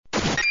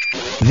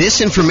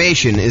This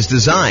information is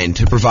designed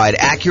to provide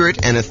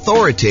accurate and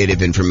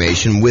authoritative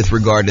information with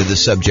regard to the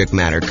subject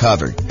matter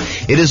covered.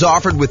 It is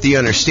offered with the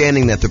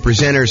understanding that the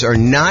presenters are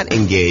not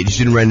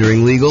engaged in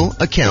rendering legal,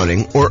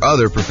 accounting, or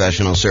other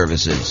professional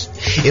services.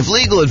 If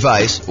legal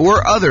advice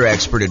or other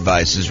expert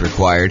advice is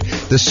required,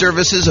 the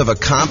services of a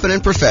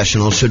competent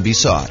professional should be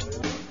sought.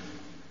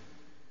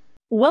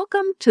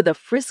 Welcome to the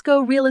Frisco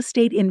Real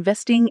Estate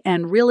Investing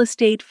and Real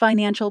Estate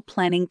Financial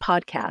Planning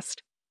Podcast.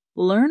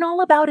 Learn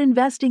all about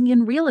investing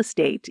in real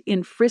estate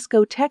in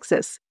Frisco,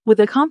 Texas, with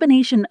a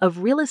combination of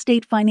real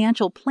estate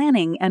financial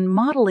planning and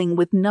modeling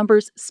with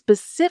numbers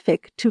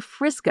specific to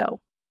Frisco,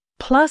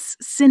 plus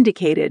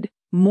syndicated,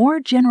 more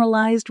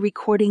generalized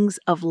recordings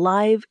of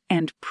live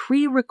and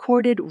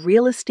pre-recorded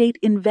real estate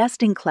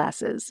investing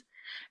classes,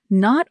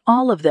 not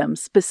all of them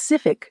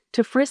specific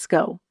to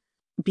Frisco.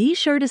 Be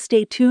sure to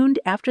stay tuned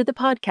after the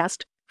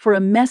podcast for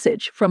a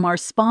message from our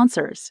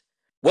sponsors.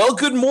 Well,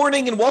 good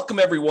morning and welcome,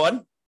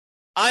 everyone.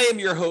 I am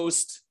your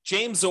host,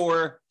 James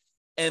Orr,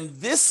 and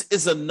this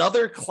is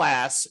another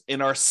class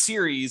in our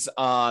series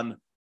on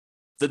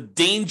the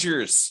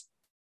dangers,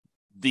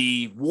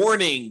 the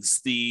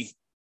warnings, the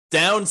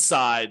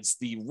downsides,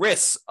 the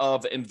risks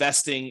of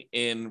investing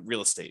in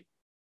real estate.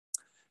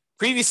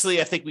 Previously,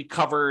 I think we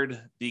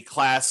covered the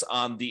class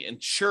on the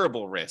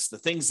insurable risks, the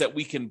things that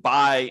we can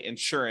buy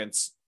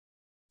insurance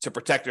to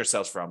protect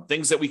ourselves from,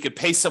 things that we could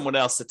pay someone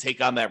else to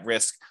take on that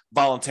risk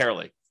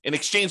voluntarily. In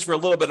exchange for a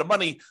little bit of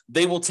money,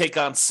 they will take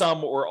on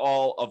some or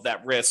all of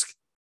that risk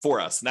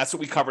for us. And that's what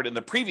we covered in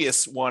the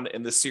previous one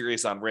in this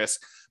series on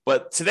risk.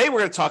 But today we're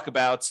going to talk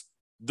about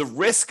the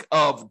risk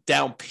of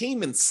down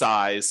payment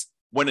size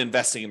when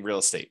investing in real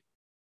estate.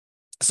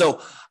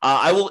 So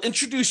I will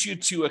introduce you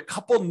to a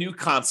couple new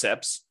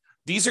concepts.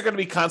 These are going to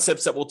be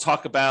concepts that we'll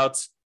talk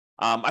about.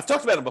 I've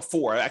talked about them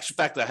before. Actually, in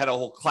fact, I had a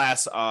whole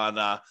class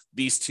on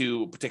these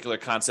two particular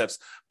concepts,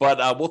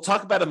 but we'll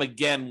talk about them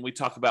again when we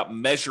talk about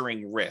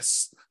measuring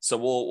risks. So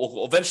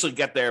we'll eventually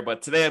get there,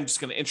 but today I'm just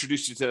going to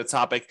introduce you to the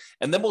topic,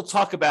 and then we'll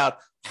talk about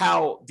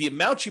how the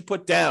amount you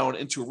put down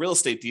into a real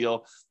estate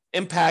deal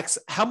impacts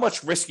how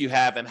much risk you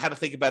have and how to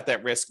think about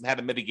that risk and how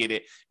to mitigate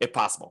it if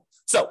possible.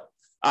 So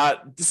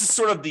this is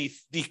sort of the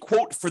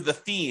quote for the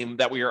theme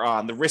that we are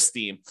on, the risk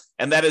theme,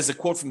 and that is a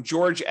quote from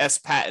George S.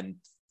 Patton.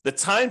 The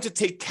time to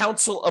take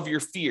counsel of your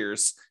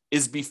fears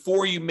is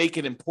before you make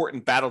an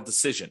important battle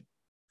decision.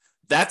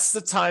 That's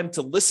the time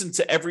to listen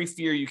to every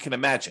fear you can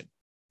imagine.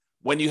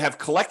 When you have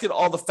collected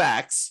all the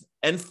facts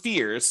and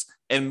fears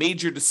and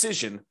made your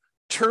decision,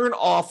 turn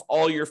off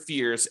all your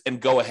fears and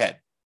go ahead.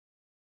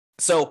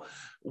 So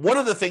one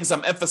of the things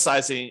I'm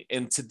emphasizing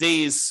in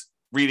today's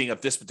reading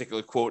of this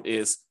particular quote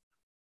is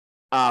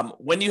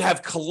when you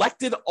have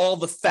collected all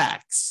the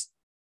facts.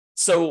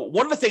 So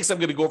one of the things I'm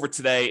going to go over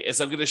today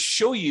is I'm going to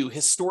show you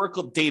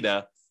historical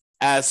data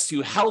as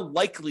to how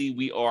likely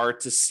we are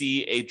to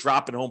see a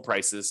drop in home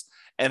prices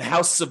and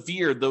how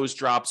severe those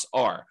drops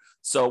are.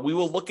 So we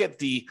will look at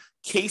the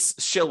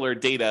Case-Shiller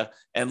data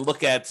and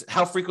look at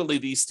how frequently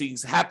these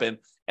things happen.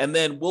 And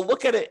then we'll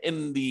look at it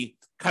in the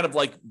kind of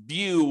like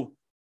view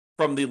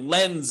from the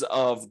lens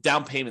of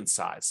down payment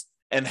size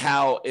and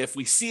how if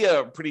we see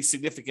a pretty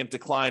significant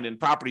decline in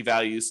property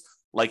values,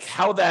 like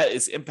how that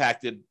is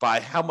impacted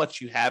by how much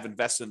you have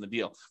invested in the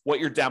deal, what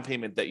your down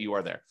payment that you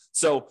are there.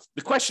 So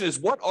the question is,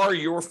 what are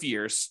your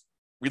fears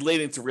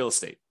relating to real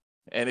estate?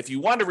 And if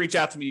you want to reach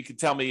out to me, you can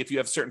tell me if you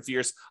have certain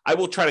fears. I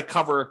will try to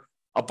cover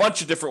a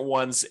bunch of different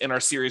ones in our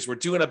series. We're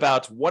doing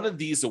about one of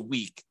these a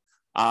week.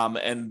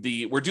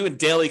 We're doing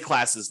daily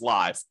classes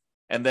live.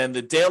 And then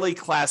the daily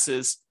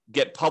classes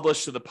get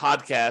published to the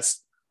podcast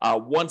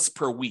once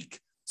per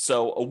week.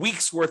 So a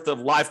week's worth of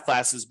live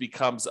classes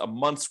becomes a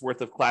month's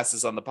worth of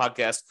classes on the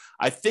podcast.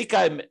 I think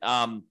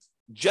I'm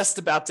just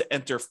about to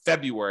enter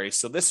February.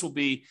 So this will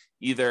be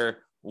either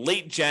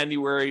late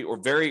January or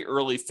very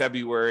early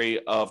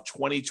February of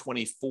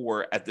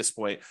 2024 at this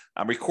point.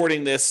 I'm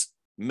recording this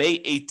May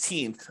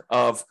 18th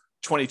of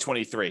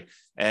 2023.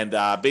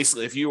 And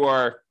basically, if you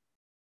are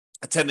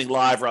attending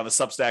live or on the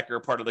Substack or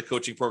part of the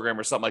coaching program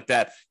or something like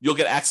that, you'll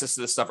get access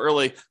to this stuff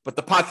early, but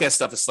the podcast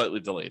stuff is slightly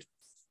delayed.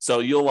 So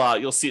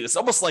you'll see this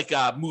almost like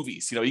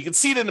movies. You can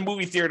see it in the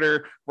movie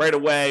theater right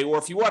away, or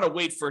if you want to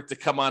wait for it to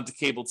come on to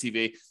cable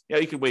TV,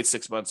 you can wait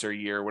 6 months or a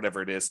year, or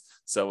whatever it is.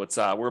 So it's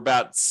we're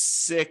about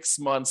 6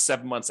 months,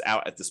 7 months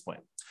out at this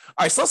point.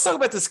 All right, so let's talk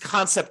about this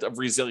concept of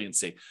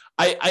resiliency.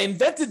 I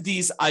invented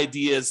these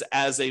ideas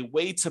as a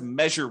way to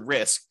measure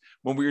risk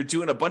when we were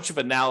doing a bunch of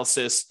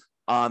analysis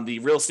on the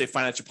real estate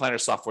financial planner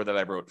software that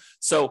I wrote.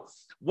 So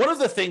one of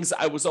the things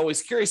I was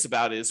always curious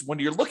about is when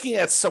you're looking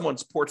at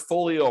someone's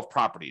portfolio of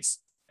properties,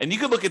 and you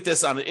could look at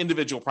this on an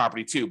individual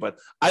property too, but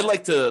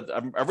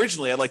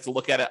originally I'd like to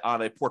look at it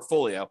on a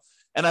portfolio.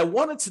 And I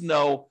wanted to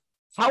know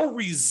how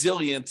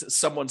resilient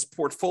someone's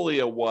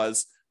portfolio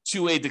was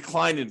to a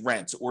decline in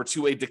rent or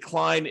to a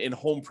decline in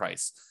home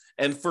price.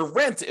 And for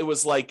rent, it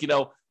was like,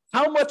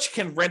 how much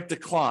can rent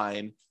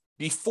decline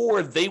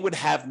before they would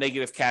have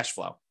negative cash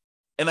flow?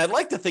 And I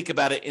like to think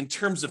about it in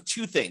terms of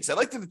two things. I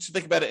like to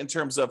think about it in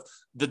terms of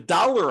the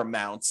dollar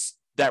amounts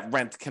that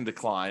rent can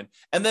decline,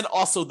 and then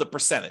also the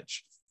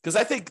percentage. Because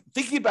I think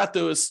thinking about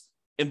those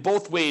in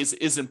both ways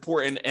is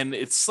important, and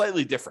it's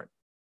slightly different.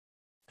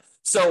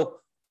 So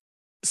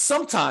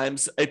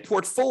sometimes a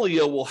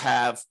portfolio will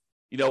have,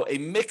 a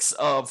mix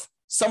of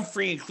some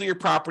free and clear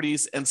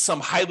properties and some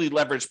highly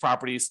leveraged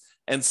properties.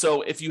 And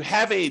so if you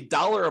have a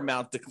dollar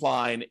amount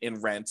decline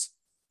in rent,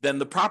 then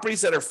the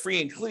properties that are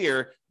free and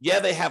clear,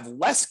 they have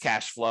less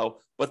cash flow,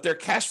 but their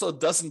cash flow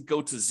doesn't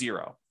go to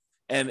zero.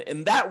 And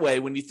in that way,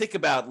 when you think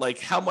about like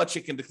how much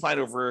it can decline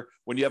over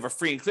when you have a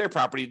free and clear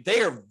property,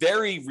 they are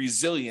very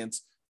resilient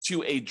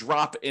to a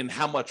drop in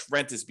how much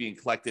rent is being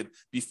collected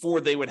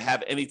before they would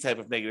have any type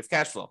of negative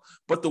cash flow.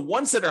 But the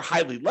ones that are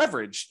highly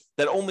leveraged,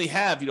 that only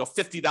have,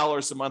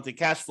 $50 a month in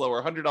cash flow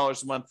or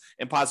 $100 a month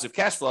in positive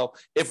cash flow,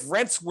 if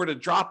rents were to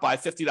drop by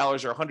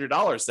 $50 or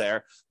 $100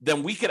 there,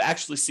 then we could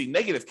actually see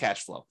negative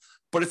cash flow.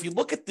 But if you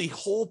look at the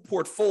whole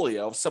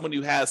portfolio of someone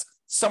who has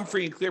some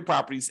free and clear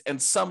properties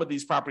and some of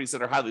these properties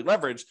that are highly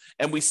leveraged,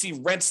 and we see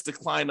rents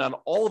decline on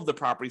all of the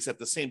properties at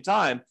the same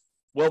time,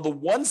 well, the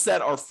ones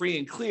that are free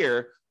and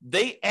clear,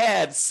 they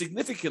add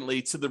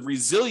significantly to the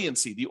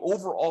resiliency, the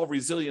overall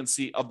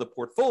resiliency of the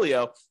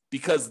portfolio,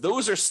 because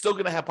those are still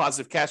going to have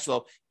positive cash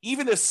flow,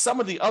 even if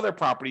some of the other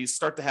properties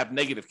start to have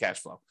negative cash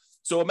flow.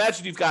 So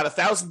imagine you've got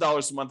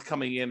 $1,000 a month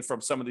coming in from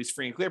some of these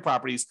free and clear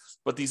properties,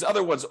 but these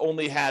other ones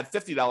only had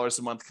 $50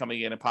 a month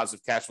coming in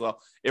positive cash flow.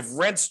 If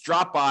rents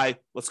drop by,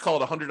 let's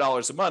call it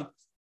 $100 a month,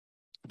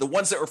 the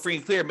ones that were free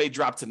and clear may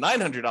drop to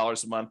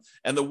 $900 a month,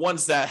 and the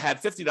ones that had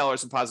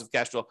 $50 in positive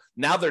cash flow,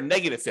 now they're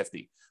negative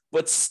 50.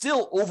 But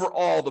still,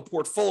 overall, the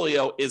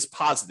portfolio is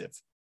positive,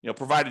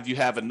 provided you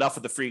have enough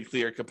of the free and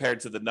clear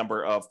compared to the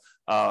number of,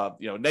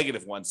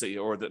 negative ones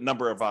or the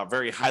number of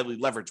very highly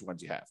leveraged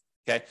ones you have.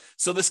 Okay,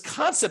 so this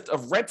concept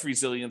of rent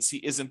resiliency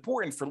is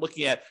important for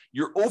looking at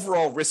your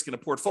overall risk in a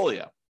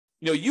portfolio.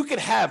 You could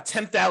have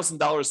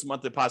 $10,000 a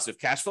month in positive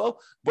cash flow,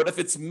 but if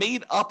it's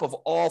made up of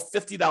all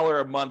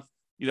 $50 a month,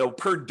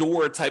 per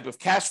door type of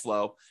cash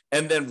flow,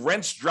 and then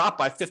rents drop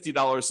by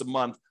 $50 a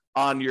month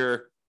on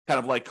your kind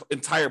of like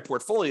entire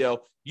portfolio,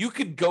 you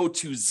could go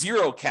to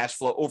zero cash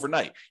flow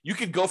overnight. You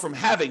could go from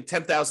having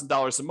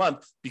 $10,000 a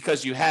month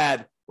because you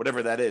had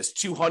whatever that is,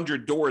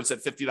 200 doors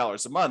at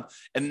 $50 a month.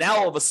 And now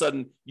all of a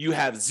sudden you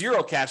have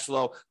zero cash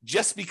flow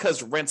just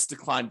because rents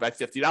declined by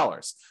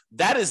 $50.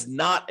 That is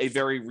not a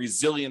very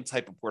resilient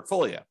type of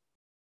portfolio.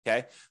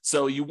 Okay.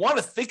 So you want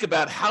to think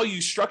about how you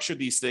structure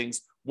these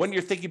things when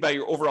you're thinking about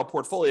your overall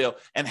portfolio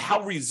and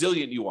how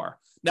resilient you are.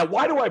 Now,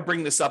 why do I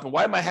bring this up and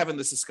why am I having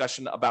this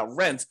discussion about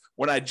rent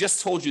when I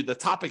just told you the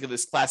topic of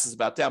this class is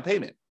about down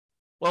payment?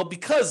 Well,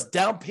 because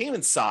down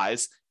payment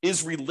size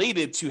is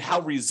related to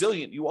how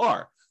resilient you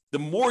are. The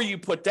more you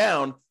put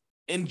down,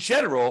 in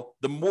general,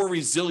 the more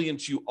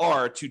resilient you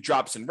are to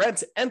drops in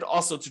rent and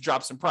also to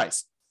drops in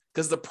price.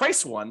 Because the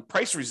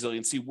price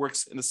resiliency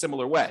works in a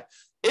similar way.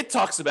 It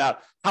talks about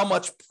how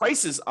much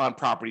prices on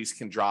properties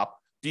can drop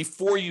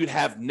before you'd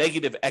have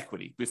negative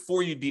equity,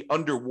 before you'd be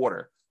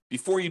underwater,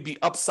 before you'd be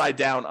upside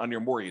down on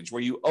your mortgage,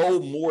 where you owe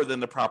more than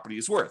the property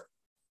is worth.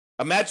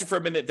 Imagine for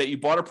a minute that you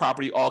bought a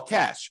property all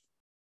cash.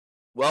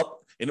 Well,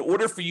 in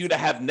order for you to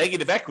have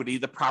negative equity,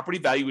 the property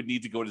value would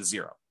need to go to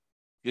zero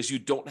because you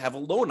don't have a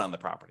loan on the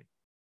property.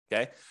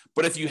 Okay.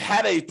 But if you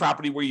had a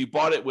property where you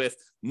bought it with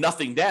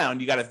nothing down,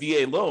 you got a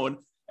VA loan,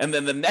 and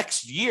then the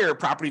next year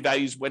property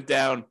values went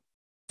down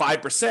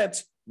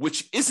 5%,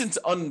 which isn't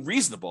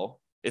unreasonable.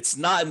 It's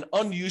not an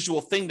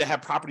unusual thing to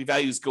have property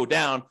values go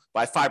down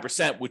by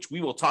 5%, which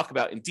we will talk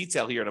about in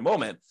detail here in a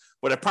moment.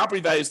 But if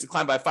property values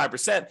decline by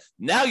 5%,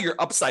 now you're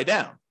upside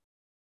down.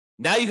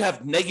 Now you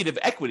have negative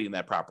equity in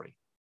that property,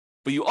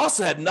 but you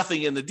also had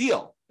nothing in the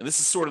deal. And this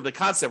is sort of the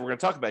concept we're going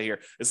to talk about here,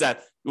 is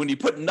that when you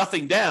put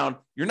nothing down,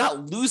 you're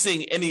not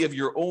losing any of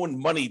your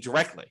own money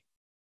directly,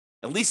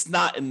 at least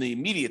not in the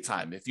immediate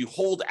time. If you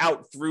hold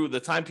out through the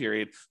time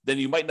period, then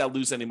you might not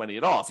lose any money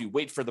at all if you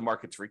wait for the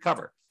market to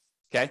recover.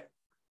 Okay.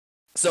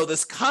 So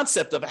this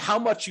concept of how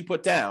much you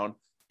put down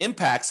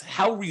impacts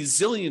how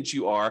resilient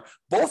you are,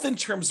 both in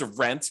terms of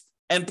rent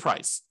and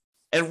price.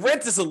 And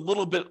rent is a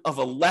little bit of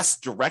a less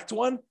direct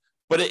one,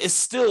 but it is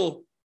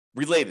still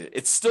related.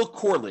 It's still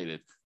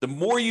correlated. The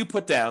more you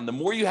put down, the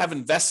more you have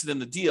invested in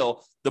the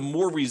deal, the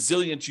more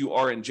resilient you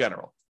are in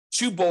general.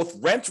 To both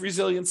rent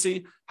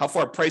resiliency, how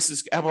far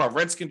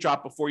rents can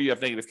drop before you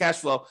have negative cash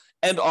flow,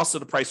 and also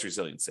the price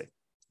resiliency.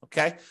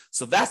 Okay,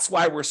 so that's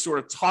why we're sort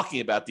of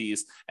talking about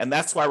these, and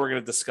that's why we're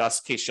going to discuss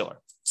Case-Shiller.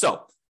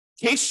 So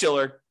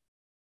Case-Shiller,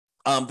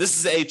 this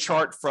is a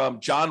chart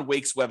from John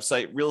Wake's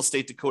website,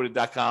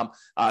 realestatedecoded.com.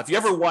 If you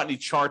ever want any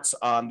charts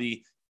on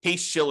the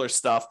Case-Shiller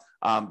stuff,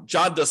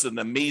 John does an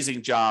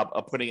amazing job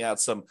of putting out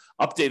some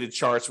updated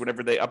charts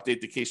whenever they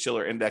update the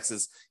Case-Shiller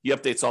indexes. He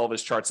updates all of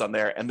his charts on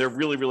there, and they're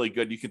really, really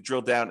good. You can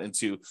drill down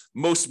into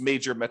most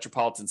major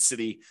metropolitan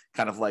city,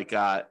 kind of like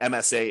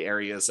MSA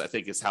areas, I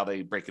think is how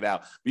they break it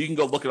out. But you can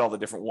go look at all the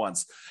different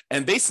ones.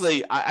 And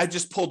basically, I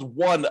just pulled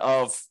one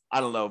of, I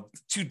don't know,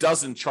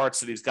 24 charts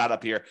that he's got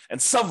up here.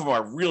 And some of them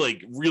are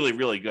really, really,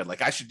 really good.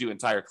 Like I should do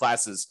entire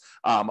classes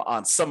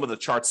on some of the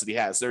charts that he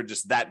has. They're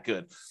just that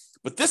good.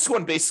 But this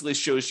one basically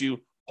shows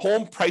you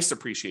home price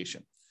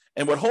appreciation.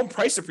 And what home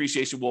price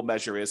appreciation will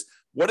measure is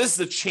what is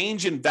the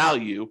change in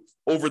value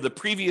over the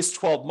previous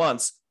 12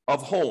 months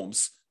of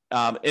homes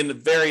in the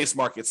various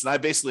markets. And I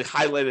basically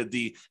highlighted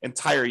the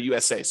entire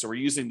USA. So we're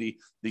using the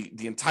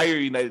entire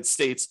United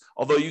States,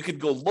 although you could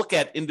go look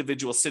at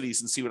individual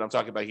cities and see what I'm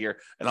talking about here.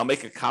 And I'll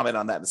make a comment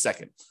on that in a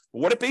second.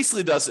 But what it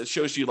basically does, it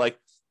shows you like,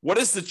 what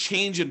is the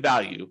change in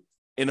value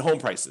in home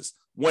prices?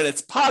 When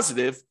it's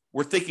positive,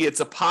 we're thinking it's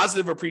a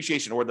positive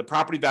appreciation or the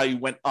property value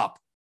went up.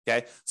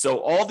 Okay. So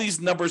all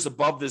these numbers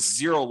above this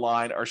zero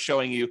line are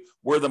showing you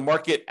where the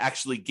market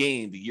actually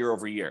gained year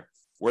over year,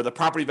 where the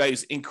property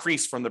values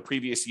increased from the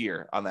previous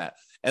year on that.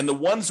 And the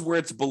ones where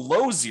it's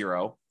below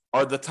zero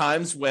are the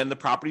times when the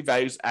property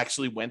values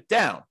actually went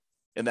down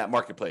in that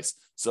marketplace.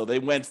 So they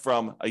went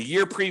from a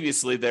year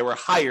previously, they were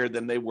higher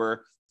than they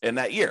were in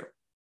that year.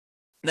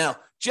 Now,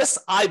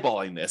 just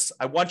eyeballing this,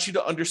 I want you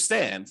to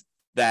understand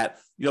that,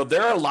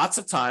 there are lots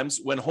of times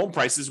when home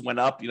prices went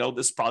up,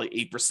 this is probably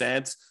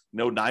 8%,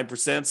 9%,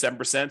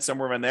 7%,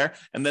 somewhere in there.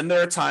 And then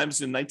there are times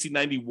in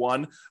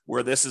 1991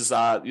 where this is,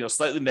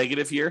 slightly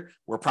negative here,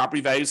 where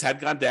property values had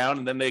gone down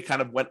and then they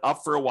kind of went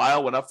up for a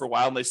while,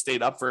 and they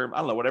stayed up for, I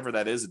don't know, whatever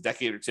that is, a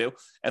decade or two.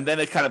 And then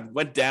it kind of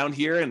went down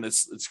here and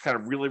it's kind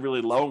of really,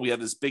 really low. And we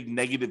had this big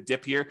negative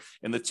dip here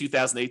in the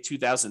 2008,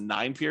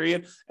 2009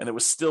 period. And it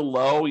was still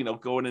low,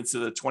 going into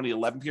the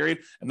 2011 period.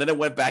 And then it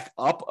went back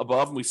up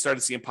above and we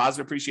started seeing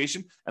positive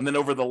appreciation. And then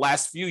over the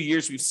last few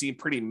years, we've seen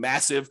pretty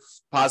massive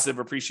positive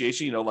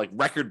appreciation, like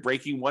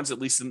record-breaking ones, at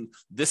least in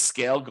this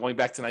scale, going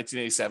back to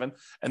 1987.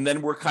 And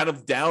then we're kind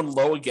of down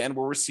low again,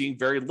 where we're seeing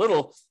very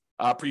little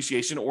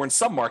appreciation, or in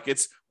some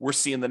markets, we're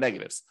seeing the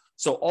negatives.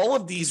 So all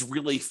of these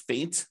really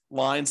faint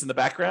lines in the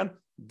background,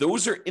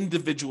 those are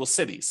individual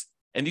cities.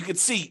 And you can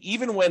see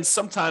even when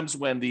sometimes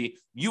when the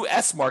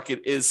U.S. market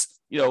is,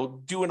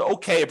 doing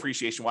okay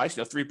appreciation-wise,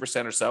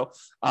 3% or so,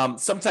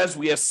 sometimes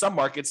we have some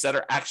markets that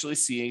are actually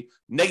seeing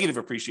negative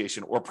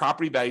appreciation or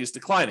property values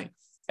declining.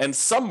 And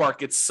some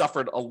markets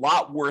suffered a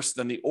lot worse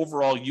than the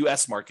overall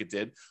U.S. market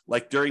did.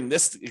 Like during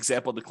this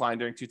example decline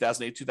during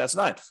 2008,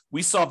 2009,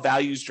 we saw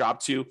values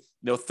drop to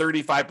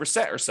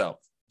 35% or so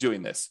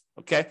doing this.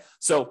 Okay,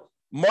 so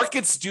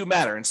markets do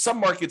matter, and some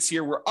markets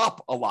here were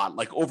up a lot,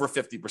 like over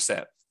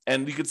 50%.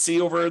 And you could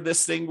see over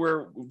this thing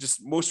where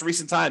just most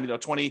recent time,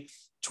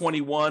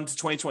 2021 to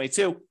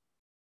 2022,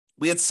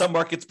 we had some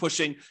markets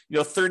pushing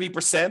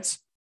 30%.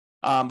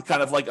 Kind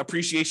of like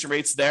appreciation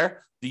rates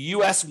there. The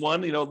U.S.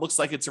 one, it looks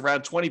like it's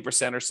around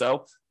 20% or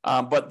so,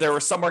 but there were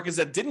some markets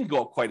that didn't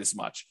go up quite as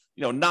much.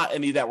 Not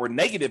any that were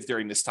negative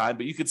during this time,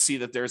 but you could see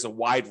that there's a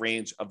wide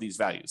range of these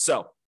values.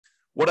 So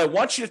what I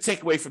want you to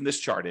take away from this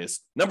chart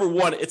is, number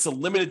one, it's a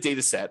limited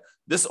data set.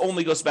 This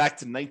only goes back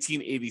to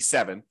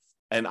 1987.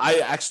 And I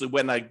actually,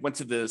 when I went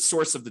to the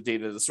source of the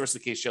data, the source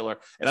of Case-Shiller,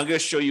 and I'm going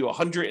to show you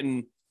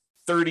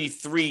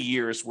 133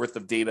 years worth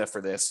of data for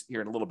this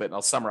here in a little bit, and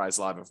I'll summarize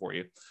a lot of it for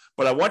you.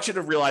 But I want you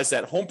to realize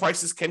that home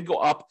prices can go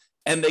up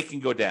and they can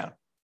go down.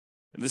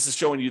 And this is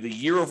showing you the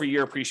year over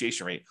year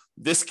appreciation rate.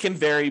 This can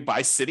vary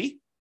by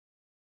city.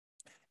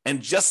 And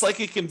just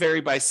like it can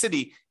vary by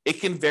city, it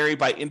can vary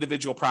by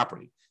individual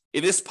property.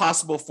 It is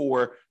possible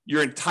for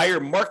your entire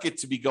market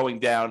to be going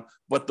down,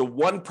 but the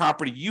one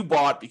property you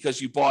bought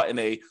because you bought in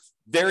a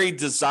very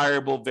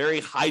desirable,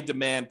 very high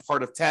demand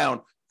part of town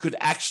could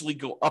actually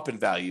go up in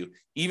value,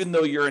 even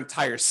though your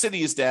entire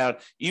city is down,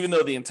 even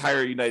though the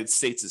entire United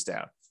States is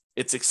down.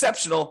 It's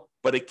exceptional,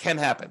 but it can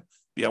happen.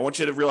 I want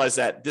you to realize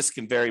that this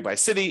can vary by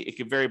city, it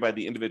can vary by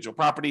the individual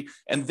property,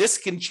 and this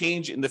can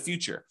change in the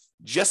future.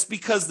 Just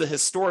because the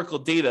historical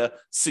data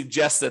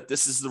suggests that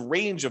this is the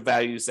range of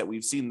values that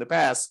we've seen in the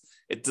past,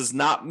 it does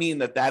not mean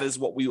that that is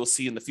what we will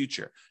see in the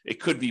future.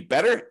 It could be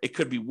better, it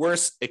could be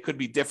worse, it could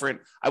be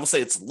different. I will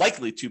say it's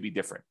likely to be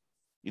different.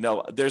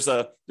 There's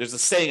a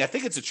saying, I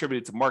think it's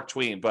attributed to Mark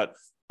Twain, but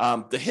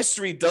the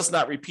history does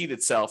not repeat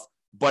itself,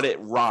 but it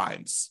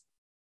rhymes.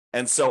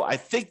 And so I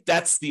think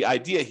that's the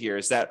idea here,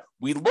 is that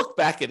we look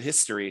back at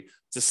history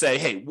to say,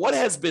 hey, what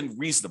has been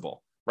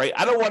reasonable, right?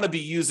 I don't want to be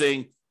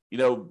using,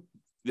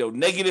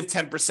 negative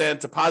 10%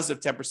 to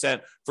positive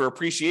 10% for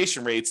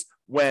appreciation rates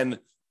when,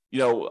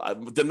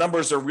 the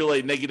numbers are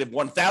really negative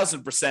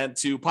 1,000%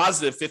 to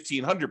positive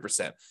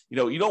 1,500%.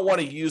 You don't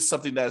want to use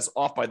something that is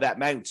off by that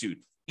magnitude.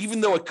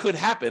 Even though it could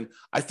happen,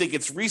 I think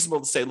it's reasonable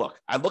to say, look,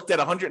 I looked at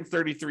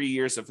 133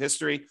 years of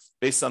history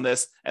based on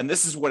this, and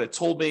this is what it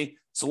told me.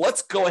 So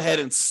let's go ahead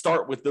and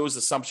start with those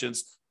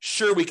assumptions.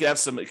 Sure, we could have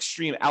some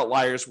extreme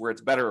outliers where it's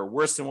better or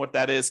worse than what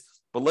that is,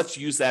 but let's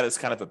use that as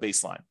kind of a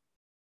baseline.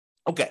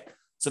 Okay,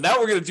 So now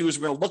what we're going to do is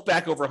we're going to look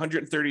back over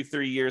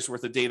 133 years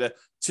worth of data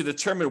to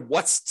determine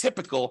what's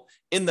typical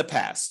in the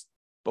past.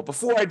 But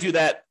before I do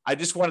that, I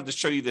just wanted to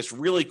show you this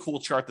really cool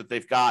chart that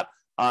they've got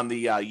on the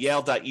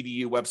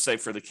Yale.edu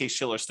website for the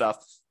Case-Shiller stuff.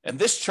 And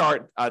this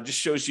chart just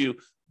shows you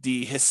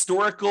the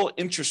historical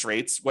interest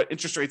rates, what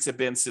interest rates have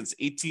been since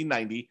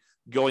 1890,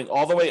 going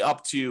all the way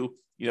up to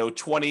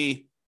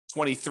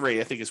 2023,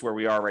 I think is where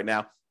we are right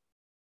now.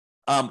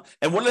 And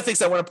one of the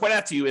things I want to point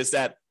out to you is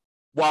that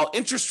while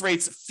interest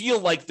rates feel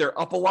like they're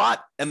up a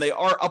lot, and they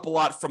are up a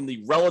lot from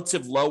the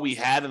relative low we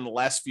had in the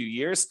last few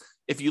years,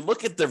 if you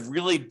look at the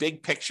really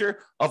big picture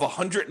of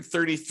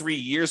 133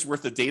 years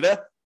worth of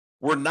data,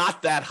 we're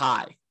not that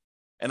high.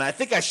 And I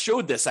think I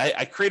showed this.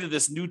 I created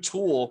this new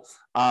tool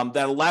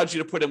that allowed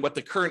you to put in what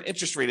the current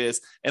interest rate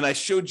is. And I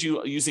showed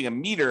you using a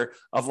meter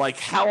of like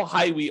how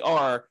high we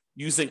are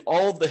using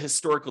all of the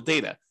historical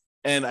data.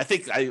 And I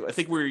think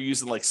we were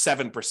using like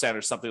 7%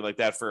 or something like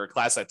that for a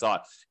class I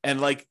taught. And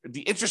like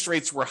the interest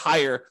rates were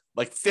higher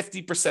like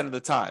 50% of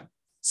the time.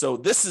 So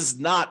this is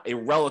not a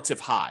relative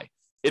high.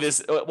 It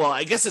is, well,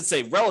 I guess it's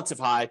a relative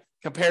high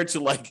compared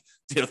to like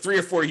 3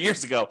 or 4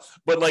 years ago.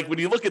 But like when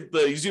you look at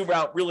you zoom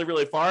out really,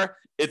 really far,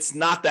 it's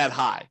not that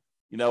high.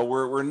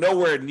 We're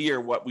nowhere near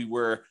what we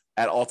were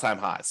at all-time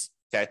highs.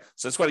 Okay.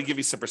 So I just want to give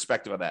you some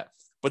perspective on that.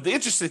 But the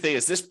interesting thing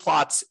is this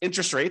plots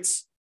interest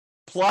rates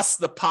plus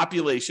the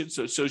population.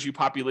 So it shows you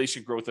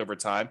population growth over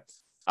time.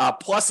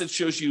 Plus it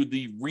shows you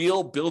the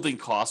real building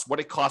costs, what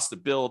it costs to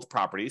build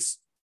properties.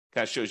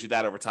 Kind of shows you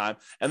that over time.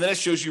 And then it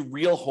shows you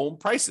real home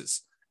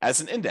prices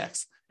as an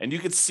index. And you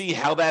can see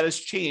how that has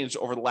changed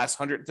over the last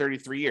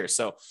 133 years.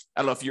 So I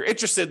don't know if you're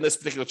interested in this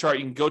particular chart,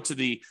 you can go to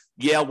the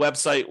Yale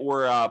website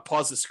or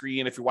pause the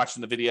screen if you're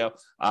watching the video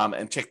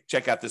and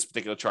check out this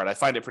particular chart. I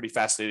find it pretty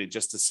fascinating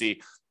just to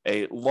see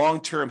a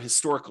long-term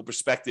historical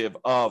perspective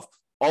of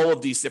all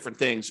of these different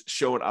things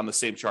shown on the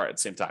same chart at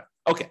the same time.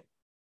 Okay.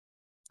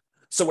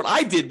 So what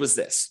I did was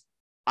this.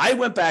 I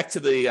went back to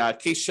the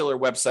Case-Shiller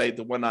website,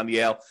 the one on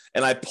Yale,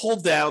 and I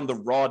pulled down the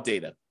raw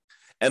data.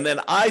 And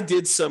then I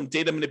did some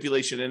data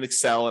manipulation in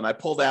Excel, and I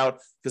pulled out,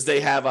 because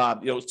they have,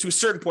 to a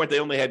certain point, they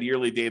only had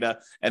yearly data.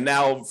 And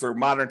now for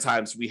modern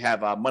times, we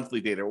have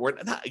monthly data, or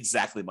not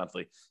exactly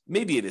monthly.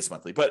 Maybe it is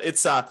monthly, but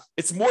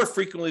it's more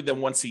frequently than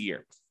once a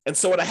year. And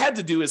so what I had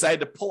to do is I had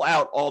to pull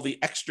out all the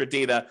extra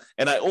data,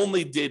 and I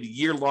only did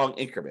year-long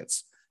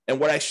increments. And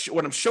what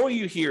I'm showing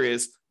you here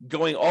is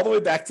going all the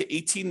way back to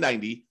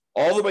 1890,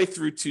 all the way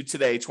through to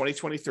today,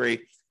 2023.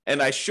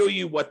 And I show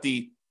you what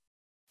the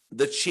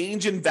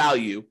change in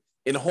value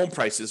in home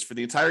prices for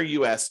the entire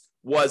US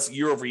was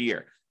year over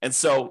year. And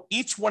so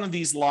each one of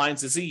these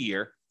lines is a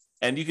year.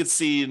 And you can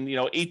see in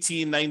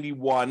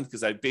 1891,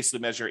 because I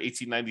basically measure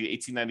 1890 to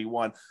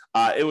 1891,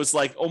 it was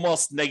like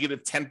almost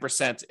negative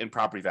 10% in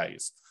property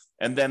values.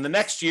 And then the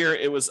next year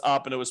it was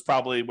up, and it was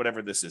probably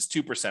whatever this is,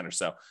 2% or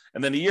so.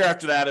 And then the year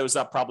after that, it was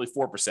up probably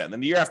 4%. And then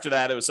the year after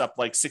that, it was up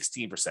like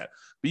 16%. But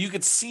you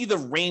could see the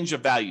range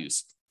of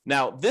values.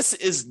 Now, this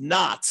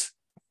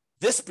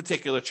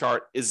particular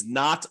chart is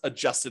not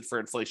adjusted for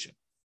inflation.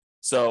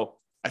 So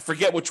I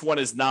forget which one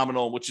is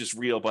nominal, which is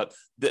real, but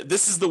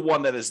this is the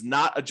one that is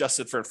not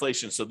adjusted for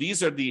inflation. So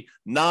these are the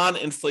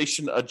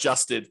non-inflation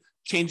adjusted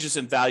changes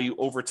in value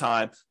over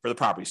time for the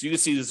property. So you can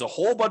see there's a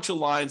whole bunch of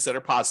lines that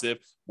are positive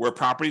where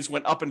properties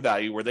went up in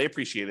value, where they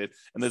appreciated,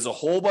 and there's a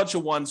whole bunch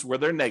of ones where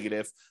they're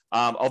negative,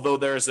 although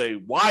there's a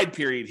wide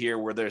period here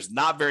where there's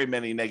not very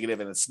many negative,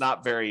 and it's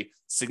not very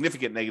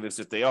significant negatives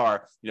if they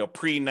are.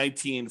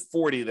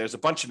 Pre-1940, there's a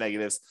bunch of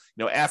negatives.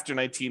 After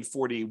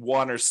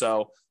 1941 or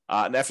so,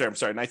 and after,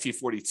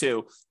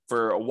 1942,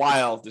 for a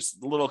while, there's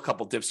a little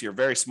couple dips here,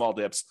 very small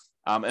dips.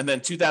 And then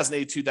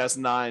 2008,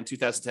 2009,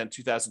 2010,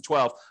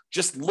 2012,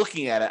 just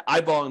looking at it,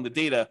 eyeballing the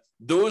data,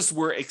 those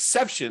were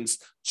exceptions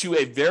to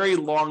a very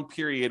long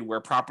period where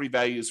property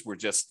values were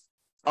just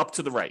up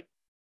to the right.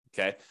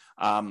 Okay.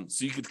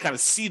 So you could kind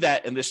of see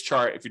that in this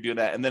chart if you're doing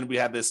that. And then we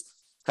have this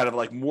kind of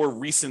like more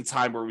recent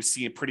time where we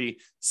see a pretty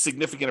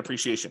significant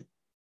appreciation.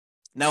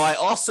 Now, I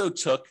also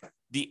took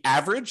the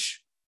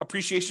average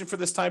appreciation for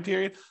this time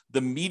period,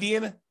 the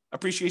median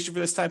appreciation for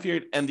this time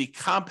period, and the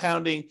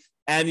compounding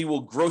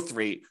annual growth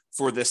rate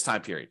for this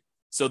time period.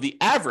 So the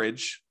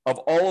average of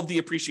all of the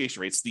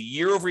appreciation rates, the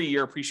year over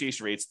year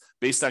appreciation rates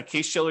based on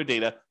Case-Shiller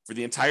data for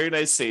the entire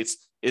United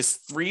States is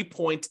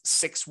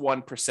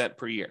 3.61%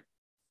 per year.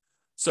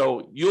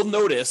 So you'll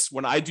notice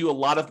when I do a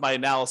lot of my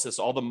analysis,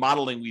 all the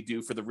modeling we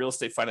do for the real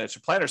estate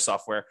financial planner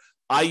software,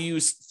 I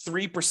use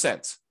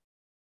 3%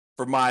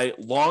 for my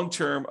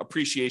long-term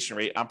appreciation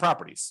rate on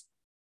properties.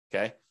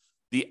 Okay.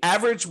 The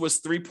average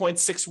was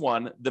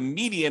 3.61. The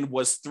median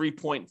was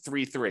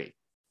 3.33.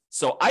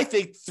 So I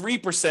think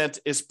 3%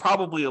 is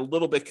probably a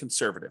little bit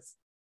conservative.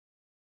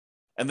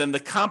 And then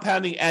the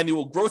compounding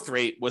annual growth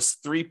rate was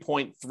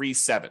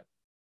 3.37.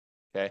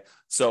 Okay.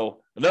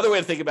 So another way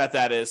to think about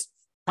that is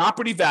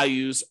property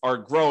values are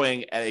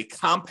growing at a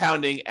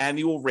compounding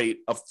annual rate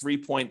of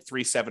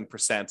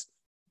 3.37%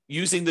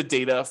 using the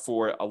data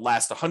for the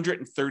last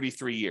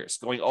 133 years,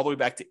 going all the way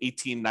back to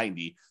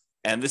 1890.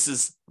 And this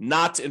is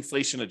not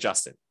inflation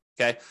adjusted.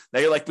 Okay. Now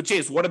you're like, but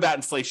James, what about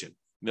inflation?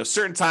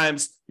 Certain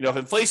times, if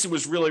inflation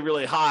was really,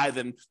 really high,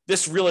 then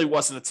this really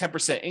wasn't a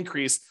 10%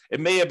 increase. It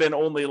may have been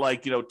only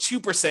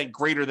 2%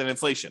 greater than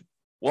inflation.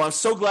 Well, I'm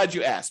so glad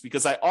you asked,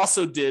 because I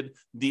also did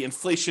the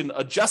inflation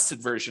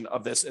adjusted version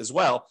of this as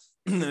well.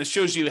 And it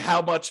shows you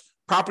how much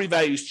property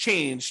values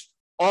changed,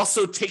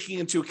 also taking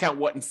into account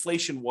what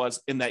inflation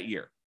was in that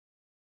year.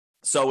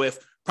 So if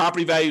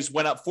property values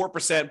went up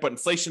 4%, but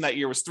inflation that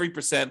year was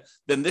 3%,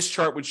 then this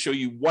chart would show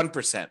you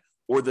 1%,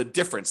 or the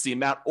difference, the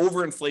amount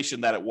over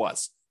inflation that it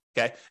was.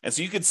 Okay. And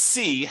so you could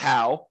see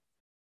how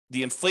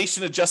the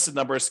inflation adjusted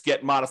numbers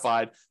get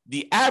modified.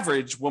 The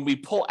average when we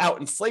pull out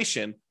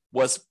inflation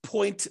was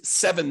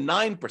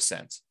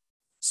 0.79%.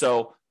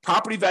 So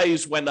property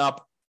values went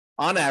up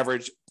on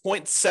average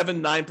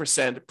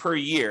 0.79% per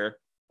year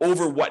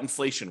over what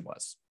inflation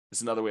was.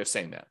 Is another way of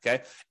saying that.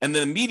 Okay. And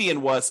then the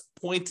median was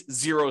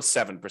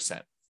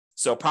 0.07%.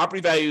 So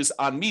property values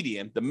on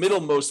median, the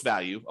middlemost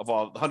value of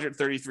all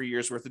 133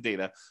 years worth of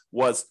data,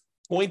 was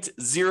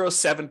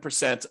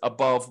 0.07%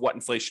 above what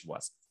inflation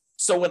was.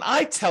 So when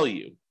I tell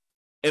you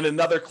in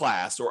another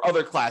class or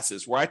other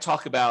classes where I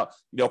talk about,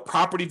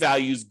 property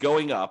values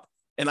going up,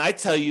 and I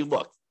tell you,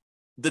 look,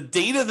 the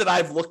data that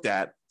I've looked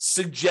at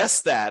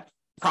suggests that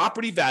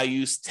property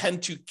values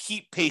tend to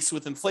keep pace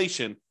with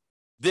inflation,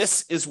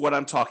 this is what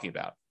I'm talking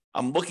about.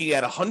 I'm looking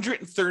at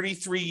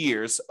 133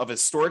 years of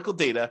historical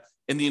data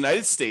in the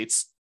United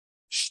States.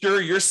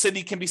 Sure, your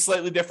city can be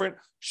slightly different.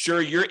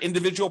 Sure, your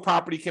individual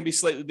property can be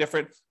slightly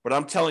different. But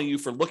I'm telling you,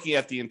 for looking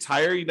at the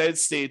entire United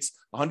States,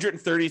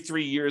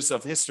 133 years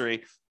of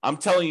history, I'm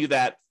telling you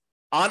that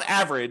on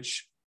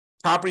average,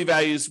 property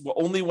values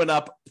only went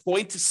up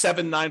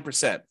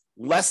 0.79%,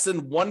 less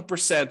than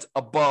 1%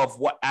 above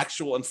what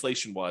actual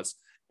inflation was.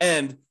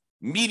 And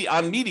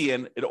on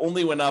median, it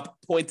only went up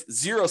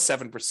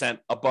 0.07%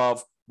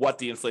 above what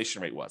the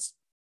inflation rate was.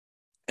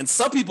 And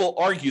some people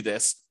argue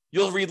this.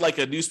 You'll read like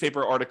a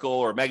newspaper article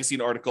or a magazine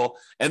article,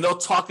 and they'll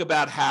talk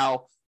about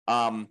how,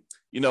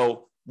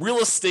 real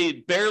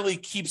estate barely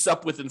keeps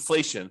up with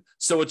inflation,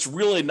 so it's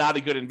really not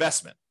a good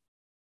investment.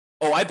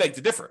 Oh, I beg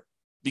to differ,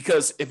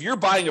 because if you're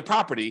buying a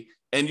property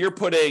and you're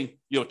putting,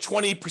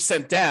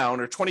 20% down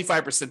or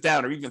 25%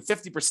 down or even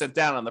 50%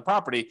 down on the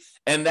property,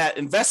 and that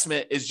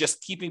investment is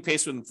just keeping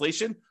pace with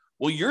inflation,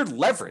 well, you're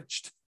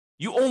leveraged.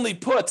 You only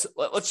put,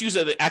 let's use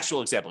an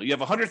actual example. You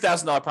have a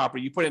 $100,000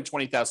 property, you put in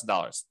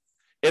 $20,000.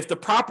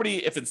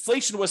 If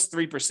inflation was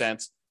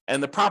 3%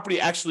 and the property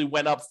actually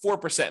went up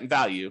 4% in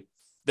value,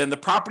 then the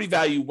property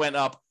value went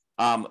up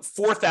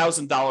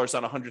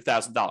 $4,000 on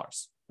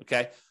 $100,000.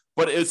 Okay.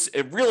 But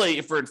it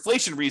really, for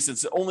inflation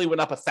reasons, it only went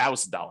up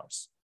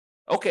 $1,000.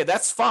 Okay.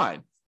 That's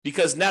fine,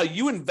 because now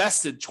you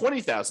invested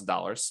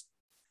 $20,000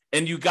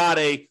 and you got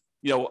a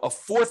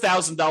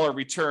 $4,000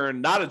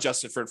 return, not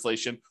adjusted for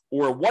inflation,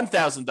 or a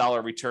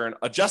 $1,000 return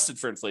adjusted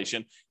for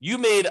inflation. You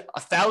made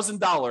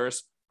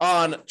 $1,000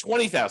 on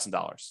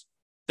 $20,000.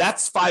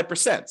 That's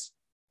 5%.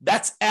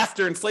 That's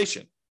after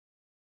inflation.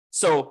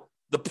 So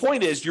the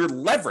point is, you're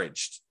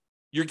leveraged.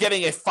 You're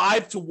getting a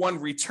 5-to-1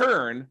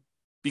 return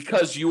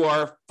because you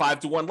are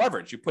 5-to-1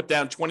 leverage. You put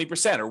down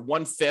 20% or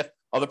 1/5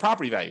 of the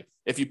property value.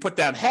 If you put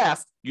down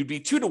half, you'd be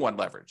 2-to-1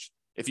 leverage.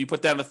 If you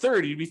put down a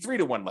third, you'd be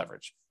 3-to-1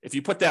 leverage. If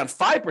you put down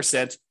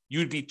 5%,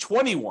 you'd be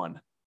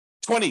 20-to-1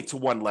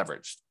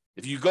 leveraged.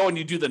 If you go and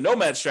you do the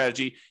nomad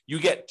strategy, you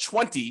get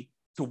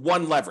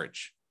 20-to-1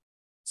 leverage.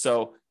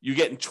 So you're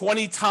getting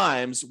 20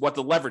 times what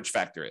the leverage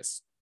factor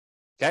is.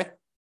 Okay.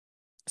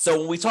 So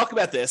when we talk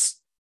about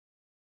this,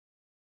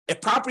 if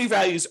property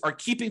values are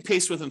keeping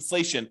pace with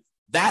inflation,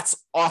 that's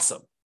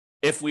awesome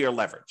if we are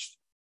leveraged,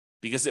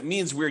 because it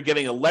means we're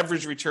getting a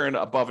leverage return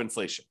above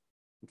inflation.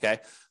 Okay.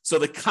 So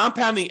the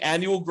compounding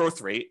annual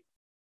growth rate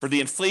for the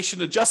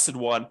inflation adjusted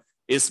one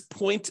is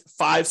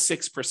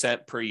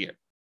 0.56% per year.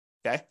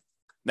 Okay.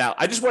 Now,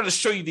 I just wanted to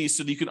show you these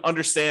so that you can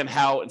understand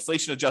how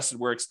inflation adjusted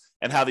works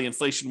and how the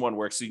inflation one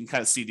works. So you can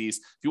kind of see these.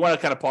 If you want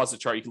to kind of pause the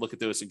chart, you can look at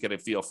those and get a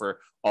feel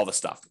for all the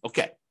stuff.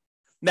 Okay.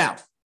 Now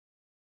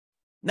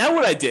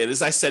what I did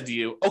is I said to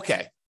you,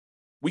 okay,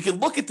 we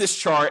can look at this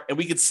chart and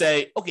we could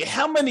say, okay,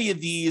 how many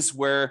of these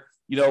were,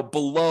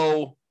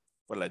 below,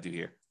 what did I do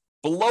here?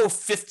 Below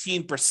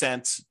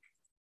 15%.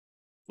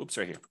 Whoops,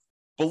 right here.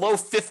 Below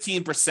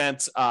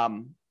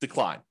 15%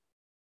 decline.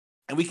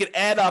 And we could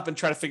add up and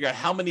try to figure out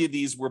how many of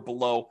these were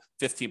below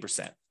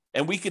 15%.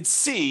 And we could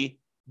see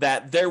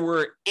that there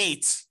were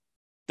 8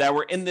 that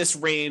were in this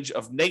range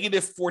of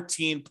negative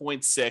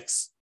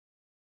 14.6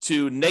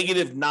 to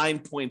negative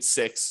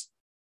 9.6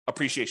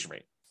 appreciation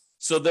rate.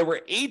 So there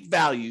were 8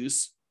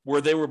 values where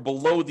they were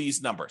below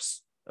these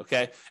numbers.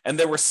 Okay. And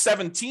there were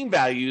 17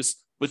 values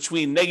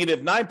between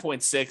negative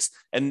 9.6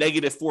 and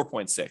negative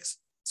 4.6.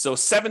 So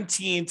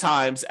 17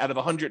 times out of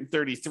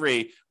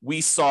 133,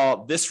 we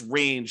saw this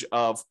range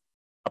of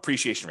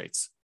appreciation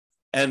rates.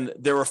 And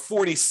there were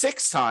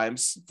 46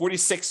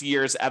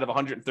 years out of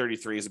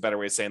 133 is a better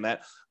way of saying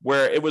that,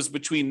 where it was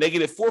between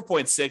negative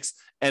 4.6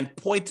 and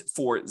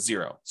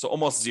 0.40. So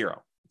almost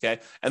zero.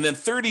 Okay. And then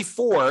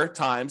 34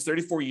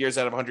 years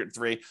out of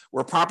 103,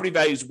 where property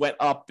values went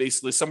up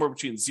basically somewhere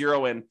between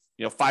 0 and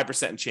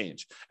 5% and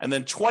change. And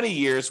then 20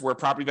 years where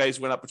property values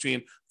went up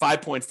between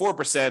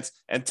 5.4%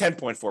 and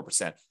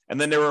 10.4%. And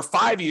then there were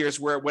 5 years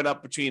where it went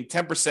up between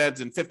 10%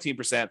 and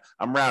 15%.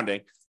 I'm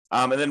rounding.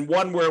 And then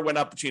one where it went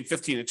up between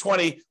 15 and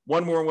 20,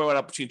 one where it went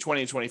up between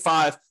 20 and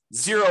 25,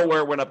 0 where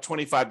it went up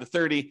 25 to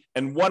 30,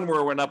 and one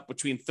where it went up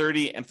between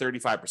 30 and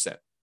 35%.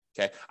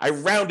 Okay. I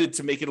rounded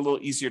to make it a little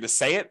easier to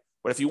say it,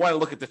 but if you want to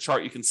look at the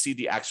chart, you can see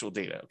the actual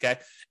data. Okay.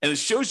 And it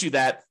shows you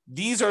that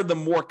these are the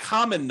more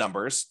common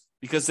numbers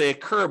because they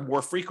occur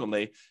more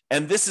frequently.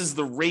 And this is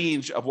the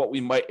range of what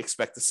we might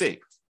expect to see.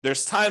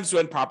 There's times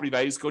when property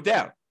values go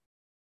down,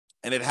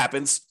 and it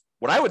happens,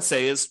 what I would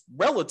say is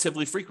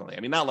relatively frequently. I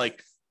mean, not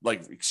like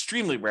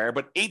extremely rare,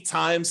 but 8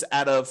 times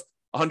out of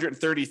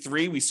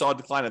 133, we saw a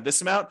decline of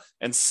this amount,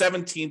 and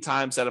 17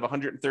 times out of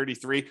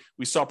 133,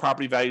 we saw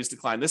property values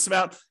decline this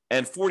amount,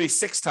 and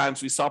 46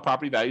 times we saw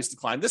property values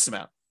decline this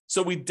amount.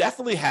 So we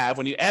definitely have,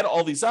 when you add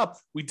all these up,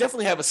 we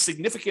definitely have a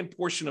significant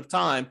portion of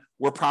time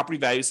where property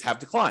values have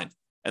declined.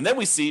 And then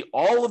we see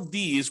all of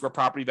these where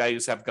property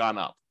values have gone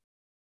up.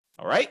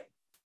 All right.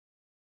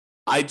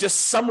 I just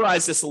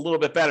summarized this a little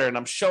bit better, and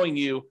I'm showing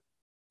you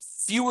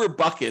fewer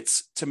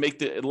buckets to make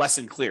the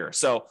lesson clear.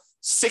 So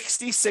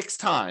 66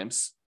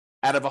 times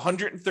out of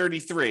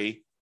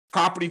 133,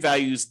 property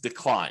values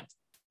declined.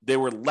 They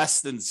were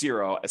less than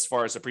 0 as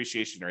far as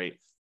appreciation rate,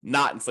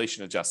 not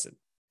inflation adjusted.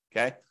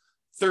 Okay.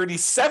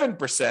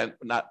 37%,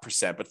 not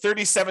percent, but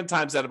 37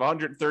 times out of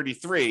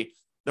 133,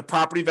 the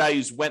property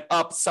values went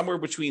up somewhere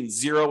between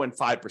 0 and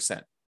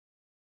 5%.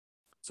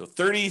 So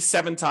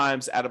 37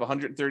 times out of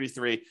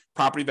 133,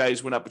 property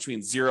values went up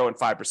between 0 and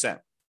 5%.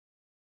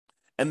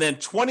 And then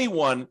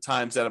 21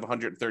 times out of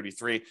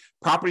 133,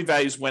 property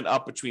values went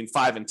up between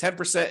 5 and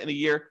 10% in a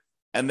year.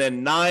 And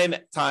then 9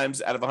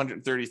 times out of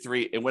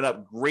 133, it went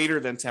up greater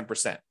than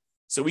 10%.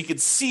 So we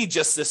could see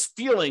just this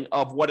feeling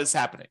of what is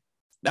happening.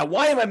 Now,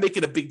 why am I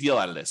making a big deal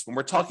out of this when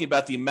we're talking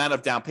about the amount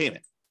of down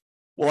payment?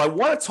 Well, I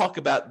want to talk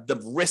about the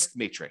risk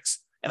matrix.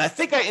 And I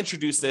think I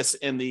introduced this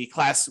in the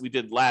class we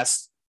did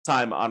last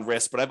time on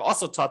risk, but I've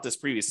also taught this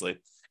previously.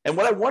 And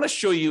what I want to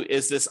show you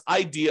is this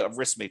idea of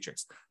risk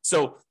matrix.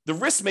 So the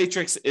risk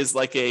matrix is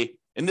like in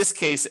this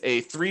case,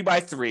 a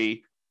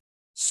 3x3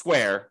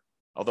 square,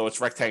 although it's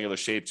rectangular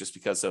shape just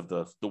because of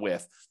the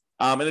width.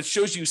 And it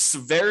shows you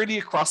severity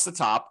across the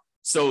top.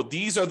 So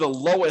these are the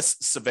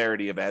lowest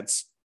severity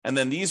events. And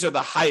then these are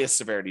the highest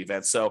severity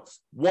events. So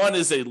one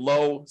is a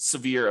low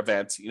severe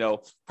event,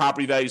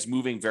 property values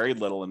moving very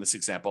little in this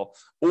example,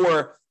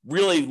 or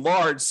really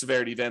large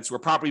severity events where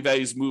property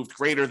values moved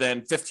greater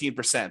than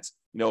 15%,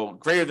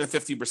 greater than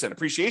 15%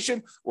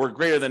 appreciation or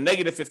greater than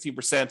negative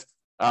 15%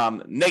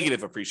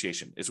 negative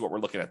appreciation is what we're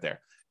looking at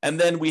there. And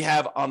then we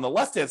have on the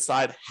left-hand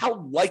side,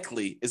 how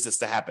likely is this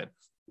to happen?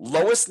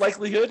 Lowest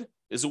likelihood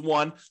is a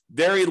 1,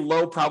 very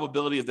low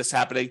probability of this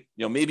happening,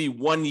 maybe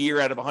 1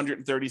 year out of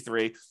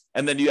 133.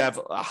 And then you have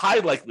a high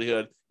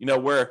likelihood,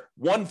 where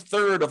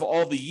 1/3 of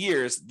all the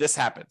years this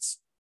happens.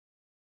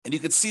 And you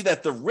can see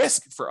that the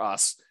risk for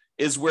us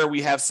is where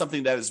we have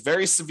something that is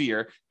very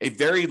severe, a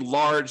very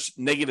large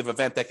negative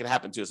event that can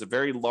happen to us, a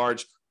very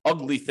large,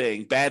 ugly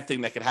thing, bad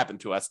thing that can happen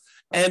to us.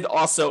 And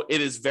also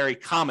it is very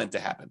common to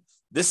happen.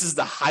 This is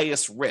the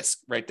highest risk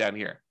right down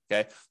here.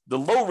 Okay. The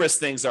low risk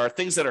things are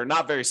things that are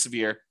not very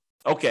severe.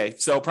 Okay,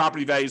 so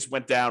property values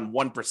went down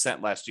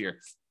 1% last year.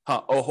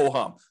 Oh, ho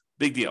hum.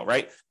 Big deal,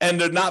 right? And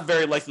they're not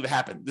very likely to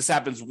happen. This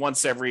happens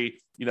once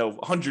every,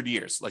 100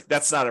 years. Like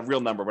that's not a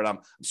real number, but I'm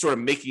sort of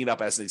making it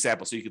up as an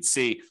example. So you can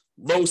see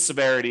low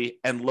severity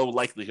and low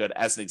likelihood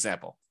as an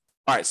example.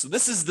 All right, so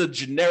this is the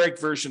generic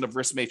version of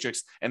risk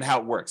matrix and how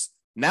it works.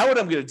 Now what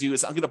I'm going to do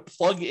is I'm going to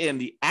plug in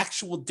the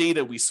actual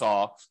data we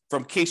saw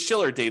from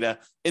Case-Shiller data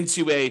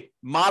into a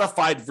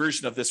modified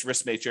version of this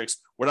risk matrix,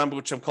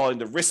 which I'm calling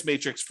the risk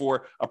matrix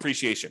for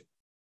appreciation.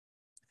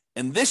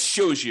 And this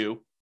shows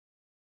you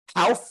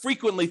how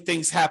frequently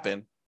things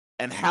happen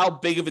and how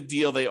big of a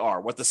deal they are,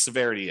 what the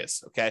severity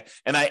is, okay?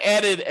 And I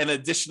added an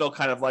additional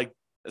kind of like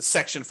a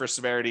section for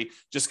severity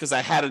just because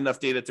I had enough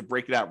data to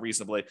break it out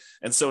reasonably.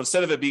 And so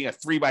instead of it being a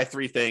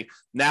 3x3 thing,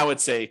 now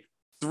it's a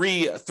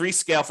three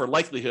scale for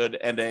likelihood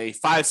and a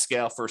 5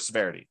 scale for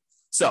severity.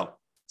 So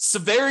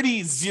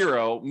severity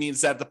 0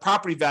 means that the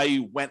property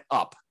value went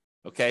up,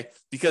 okay?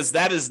 Because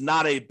that is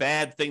not a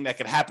bad thing that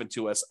could happen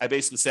to us. I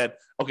basically said,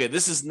 okay,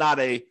 this is not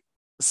a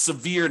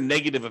severe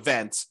negative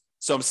event.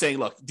 So I'm saying,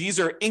 look, these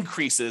are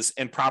increases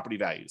in property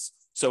values.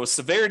 So a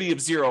severity of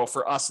 0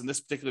 for us in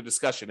this particular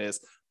discussion is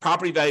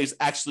property values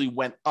actually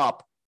went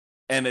up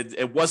and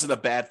it wasn't a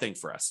bad thing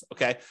for us,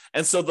 okay?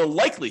 And so the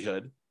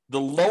likelihood,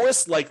 the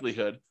lowest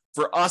likelihood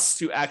for us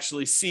to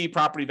actually see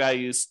property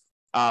values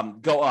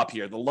go up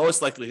here, the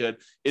lowest likelihood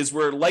is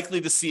we're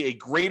likely to see a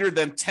greater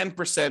than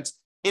 10%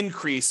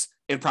 increase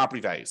in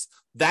property values.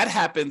 That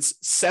happens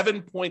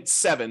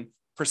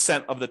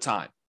 7.7% of the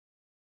time.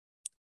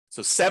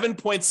 So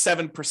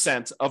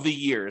 7.7% of the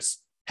years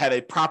had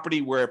a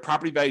property where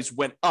property values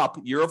went up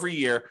year over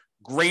year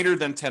greater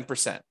than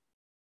 10%.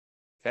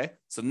 Okay,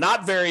 so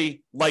not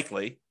very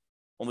likely,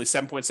 only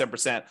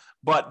 7.7%,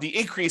 but the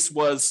increase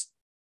was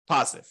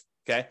positive.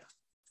 Okay,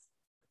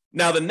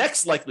 now the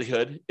next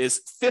likelihood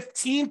is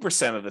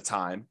 15% of the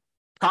time,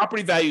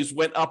 property values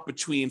went up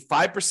between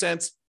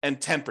 5% and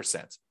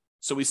 10%.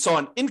 So we saw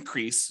an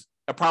increase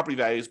of property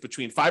values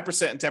between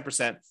 5% and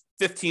 10%,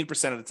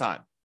 15% of the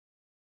time.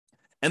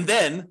 And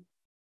then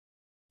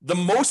the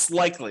most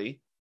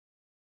likely,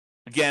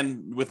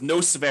 again, with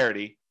no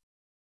severity,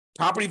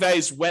 property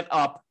values went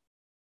up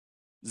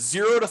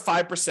 0 to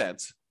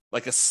 5%,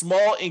 like a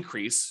small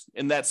increase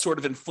in that sort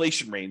of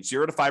inflation range,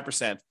 0 to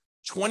 5%,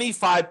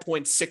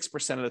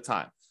 25.6% of the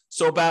time.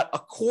 So about a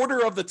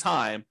quarter of the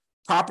time,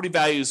 property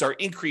values are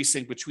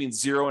increasing between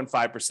 0 and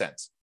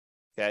 5%.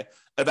 Okay.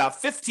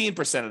 About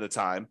 15% of the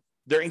time,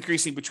 they're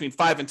increasing between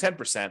 5 and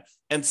 10%,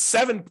 and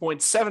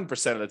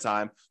 7.7% of the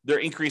time, they're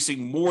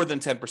increasing more than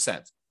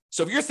 10%.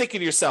 So if you're thinking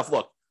to yourself,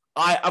 look,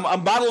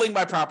 I'm modeling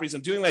my properties,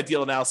 I'm doing my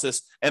deal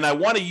analysis, and I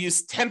want to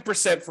use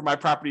 10% for my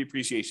property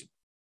appreciation.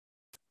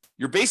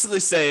 You're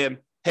basically saying,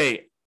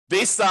 hey,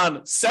 based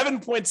on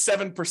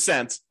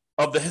 7.7%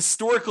 of the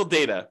historical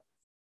data,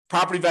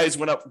 property values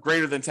went up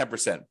greater than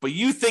 10%. But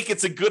you think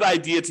it's a good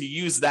idea to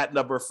use that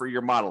number for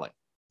your modeling,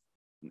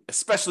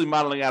 especially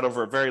modeling out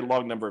over a very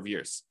long number of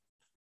years.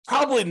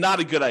 Probably not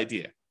a good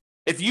idea.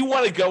 If you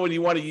want to go and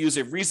you want to use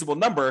a reasonable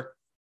number,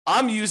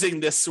 I'm using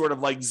this sort of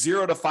like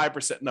 0 to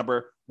 5%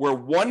 number where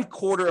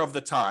 1/4 of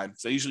the time,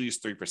 so I usually use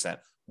 3%,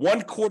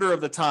 1/4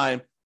 of the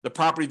time, the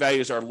property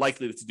values are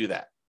likely to do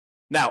that.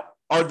 Now,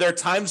 are there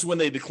times when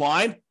they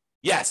decline?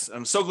 Yes.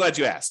 I'm so glad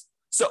you asked.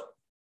 So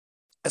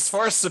as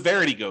far as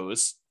severity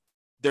goes,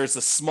 there's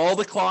a small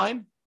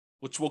decline,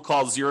 which we'll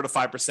call 0 to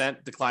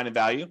 5% decline in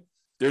value.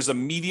 There's a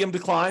medium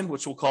decline,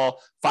 which we'll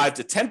call 5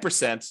 to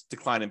 10%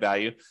 decline in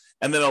value.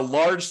 And then a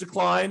large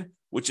decline,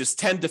 which is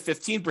 10 to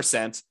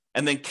 15%,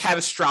 and then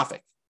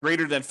catastrophic,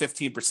 greater than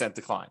 15%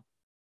 decline.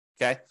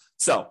 Okay.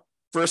 So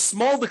for a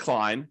small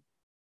decline,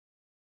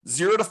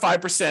 0 to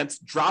 5%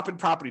 drop in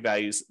property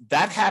values,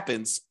 that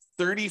happens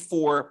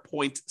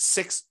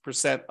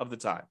 34.6% of the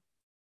time.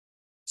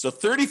 So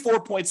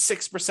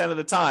 34.6% of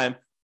the time,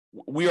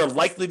 we are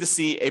likely to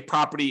see a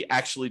property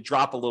actually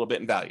drop a little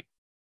bit in value.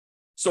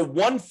 So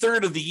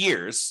 1/3 of the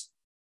years,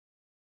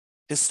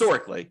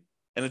 historically,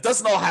 and it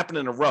doesn't all happen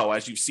in a row,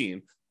 as you've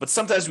seen, but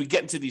sometimes we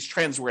get into these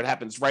trends where it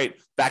happens right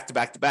back to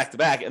back to back to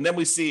back, and then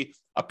we see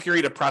a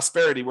period of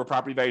prosperity where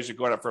property values are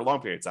going up for a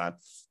long period of time.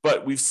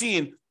 But we've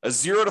seen a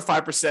 0 to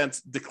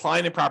 5%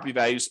 decline in property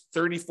values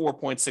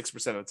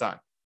 34.6% of the time.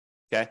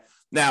 Okay.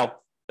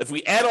 Now, if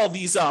we add all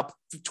these up,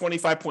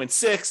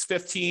 25.6,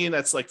 15,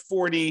 that's like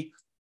 40.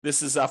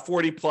 This is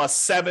 40 plus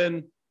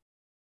 7.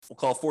 We'll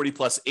call 40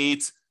 plus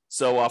 8.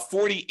 So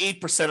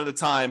 48% of the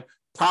time,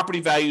 property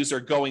values are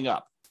going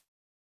up.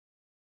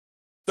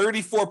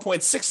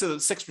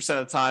 34.6%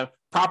 of the time,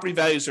 property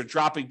values are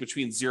dropping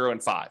between 0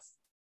 and 5.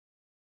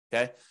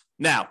 Okay.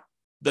 Now,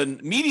 the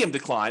medium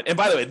decline, and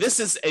by the way,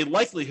 this is a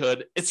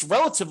likelihood, it's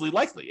relatively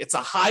likely. It's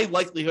a high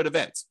likelihood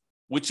event,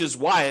 which is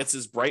why it's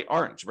this bright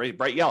orange, right?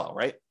 Bright yellow,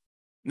 right?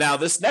 Now,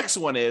 this next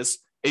one is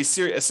a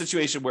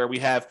situation where we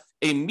have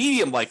a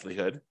medium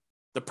likelihood.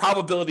 The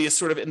probability is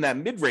sort of in that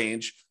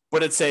mid-range,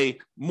 but it's a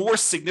more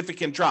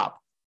significant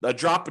drop, a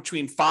drop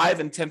between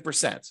 5 and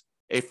 10%.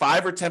 A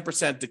 5 or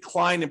 10%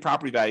 decline in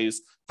property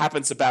values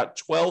happens about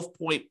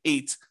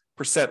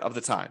 12.8% of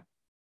the time.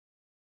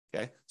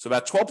 Okay, so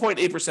about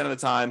 12.8% of the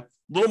time, a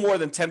little more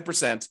than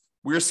 10%,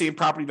 we're seeing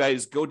property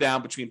values go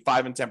down between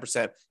 5 and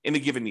 10% in a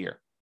given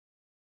year.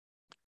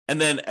 And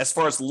then as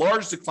far as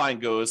large decline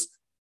goes,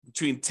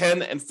 between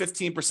 10 and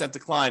 15%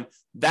 decline,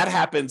 that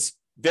happens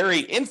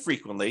very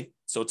infrequently.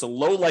 So it's a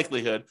low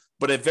likelihood,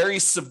 but a very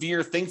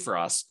severe thing for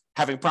us,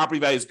 having property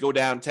values go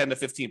down 10 to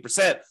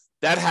 15%.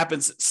 That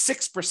happens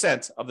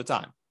 6% of the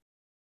time.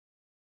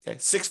 Okay,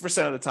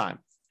 6% of the time.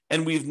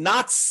 And we've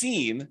not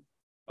seen,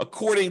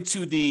 according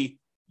to the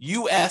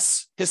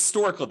US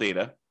historical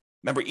data,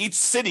 remember each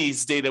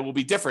city's data will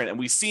be different, and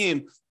we've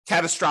seen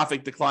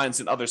catastrophic declines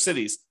in other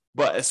cities.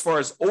 But as far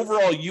as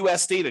overall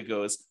US data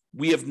goes,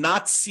 we have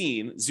not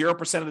seen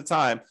 0% of the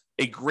time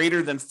a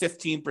greater than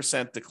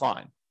 15%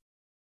 decline,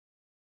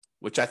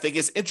 which I think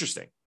is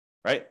interesting,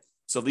 right?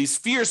 So these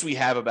fears we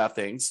have about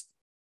things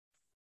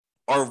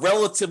are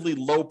relatively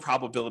low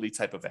probability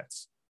type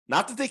events.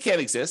 Not that they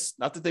can't exist,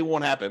 not that they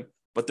won't happen,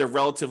 but they're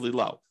relatively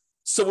low.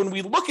 So when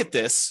we look at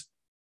this,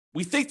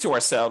 we think to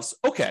ourselves,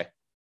 okay,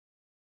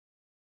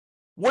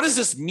 what does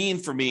this mean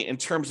for me in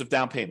terms of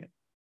down payment?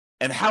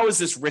 And how is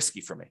this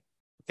risky for me?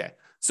 Okay,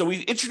 so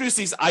we introduce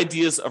these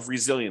ideas of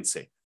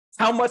resiliency.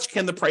 How much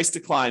can the price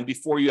decline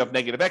before you have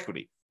negative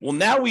equity? Well,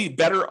 now we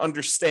better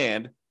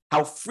understand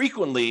how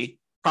frequently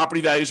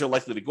property values are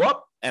likely to go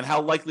up and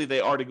how likely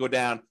they are to go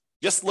down.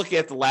 Just looking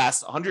at the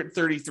last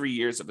 133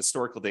 years of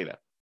historical data.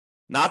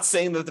 Not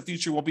saying that the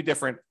future will be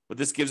different, but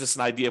this gives us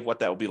an idea of what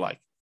that will be like.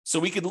 So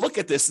we could look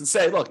at this and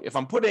say, look, if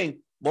I'm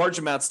putting large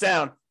amounts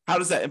down, how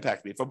does that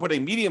impact me? If I'm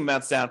putting medium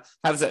amounts down,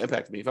 how does that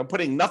impact me? If I'm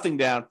putting nothing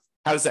down,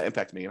 how does that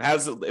impact me? And how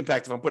does it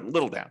impact if I'm putting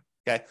little down?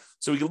 Okay,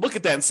 so we can look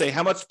at that and say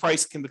how much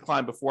price can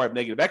decline before I have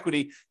negative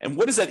equity, and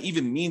what does that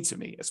even mean to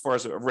me as far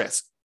as a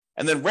risk?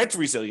 And then rent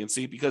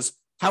resiliency, because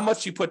how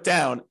much you put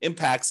down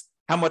impacts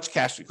how much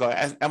cash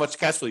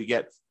flow you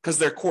get, because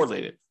they're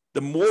correlated.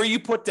 The more you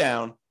put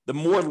down, the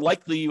more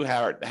likely you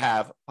are to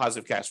have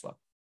positive cash flow.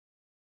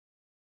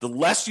 The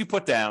less you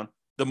put down,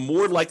 the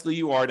more likely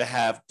you are to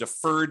have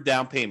deferred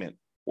down payment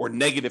or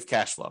negative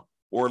cash flow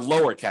or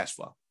lower cash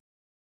flow.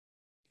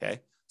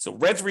 Okay, so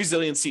rent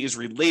resiliency is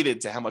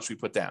related to how much we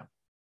put down.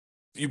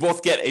 You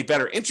both get a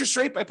better interest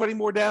rate by putting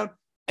more down,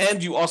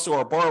 and you also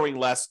are borrowing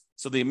less,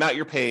 so the amount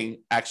you're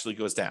paying actually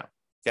goes down.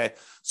 Okay,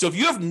 so if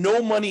you have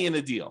no money in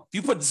a deal, if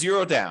you put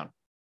zero down,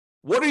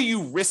 what are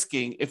you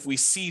risking if we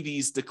see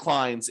these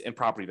declines in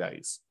property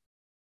values?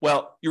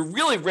 Well, you're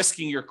really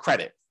risking your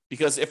credit,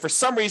 because if for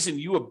some reason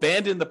you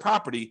abandon the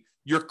property,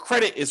 your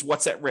credit is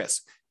what's at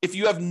risk. If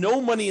you have no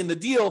money in the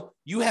deal,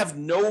 you have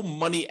no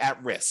money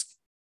at risk.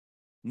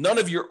 None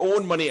of your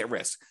own money at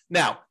risk.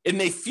 Now, it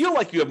may feel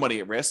like you have money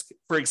at risk.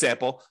 For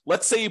example,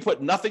 let's say you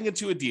put nothing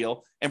into a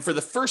deal, and for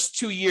the first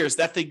 2 years,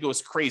 that thing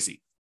goes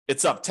crazy.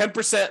 It's up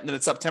 10%, and then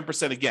it's up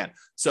 10% again.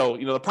 So,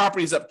 the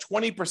property is up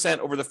 20%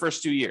 over the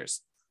first 2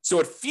 years. So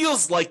it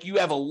feels like you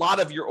have a lot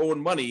of your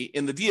own money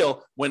in the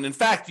deal, when in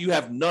fact you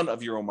have none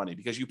of your own money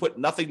because you put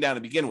nothing down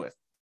to begin with.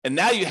 And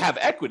now you have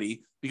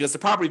equity because the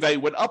property value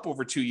went up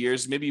over 2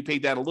 years. Maybe you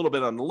paid down a little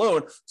bit on the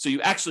loan, so you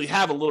actually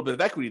have a little bit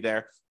of equity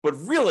there. But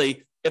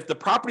really, if the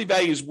property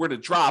values were to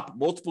drop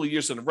multiple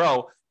years in a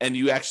row and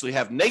you actually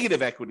have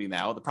negative equity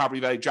now, the property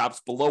value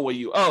drops below what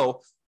you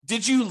owe,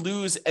 did you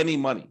lose any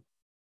money?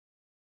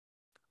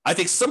 I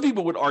think some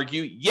people would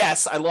argue,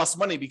 yes, I lost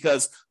money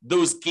because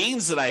those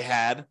gains that I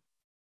had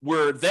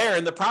were there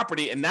in the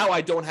property and now I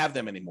don't have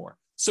them anymore.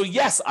 So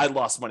yes, I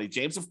lost money,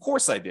 James. Of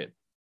course I did.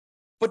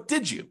 But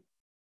did you?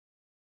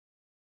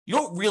 You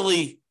don't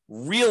really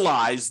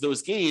realize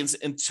those gains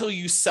until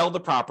you sell the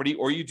property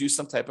or you do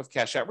some type of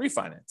cash out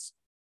refinance.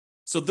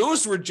 So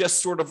those were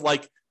just sort of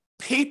like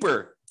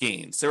paper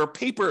gains. There were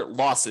paper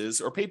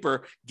losses or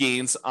paper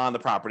gains on the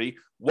property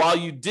while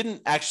you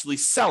didn't actually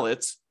sell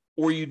it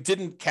or you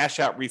didn't cash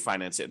out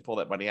refinance it and pull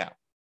that money out.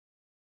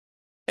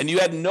 And you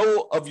had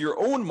no of your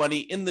own money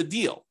in the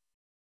deal.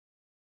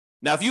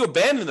 Now, if you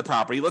abandon the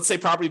property, let's say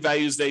property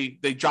values, they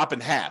drop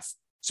in half.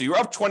 So you're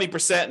up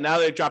 20%, now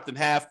they're dropped in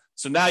half.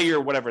 So now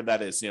you're whatever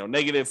that is,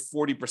 negative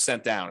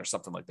 40% down or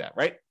something like that,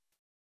 right?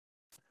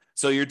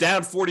 So you're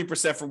down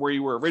 40% from where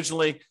you were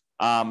originally.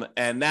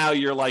 And now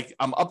you're like,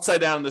 I'm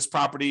upside down in this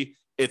property.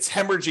 It's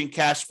hemorrhaging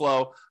cash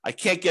flow. I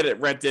can't get it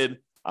rented.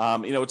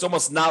 It's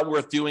almost not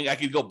worth doing. I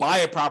could go buy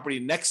a property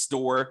next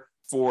door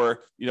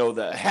for,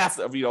 the half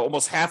of,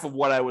 almost half of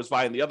what I was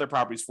buying the other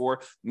properties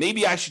for.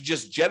 Maybe I should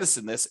just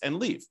jettison this and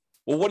leave.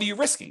 Well, what are you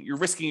risking? You're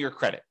risking your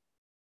credit.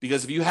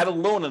 Because if you had a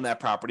loan on that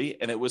property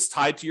and it was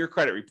tied to your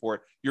credit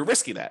report, you're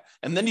risking that.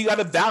 And then you got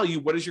to value,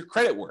 what is your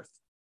credit worth?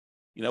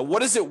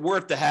 What is it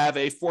worth to have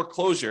a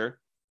foreclosure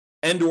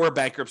and or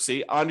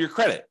bankruptcy on your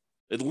credit?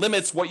 It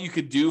limits what you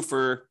could do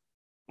for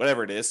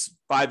whatever it is,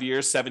 5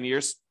 years, 7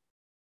 years,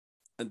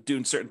 and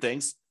doing certain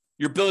things.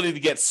 Your ability to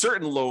get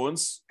certain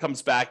loans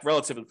comes back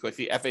relatively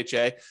quickly.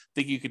 FHA, I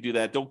think you could do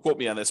that. Don't quote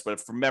me on this, but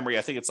from memory,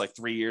 I think it's like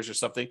 3 years or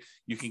something.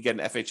 You can get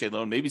an FHA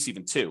loan. Maybe it's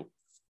even 2.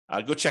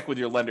 Go check with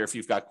your lender if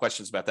you've got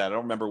questions about that. I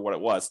don't remember what it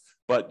was,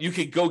 but you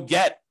could go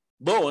get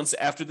loans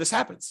after this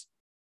happens.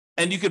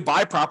 And you could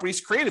buy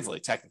properties creatively,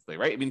 technically,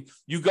 right? I mean,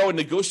 you go and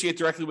negotiate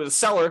directly with a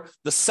seller.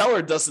 The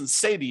seller doesn't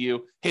say to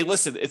you, hey,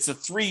 listen, it's a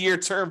 3-year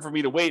term for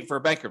me to wait for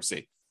a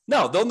bankruptcy.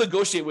 No, they'll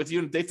negotiate with you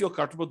and they feel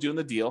comfortable doing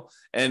the deal.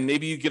 And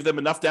maybe you give them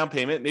enough down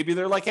payment. Maybe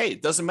they're like, hey,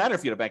 it doesn't matter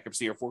if you had a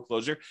bankruptcy or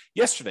foreclosure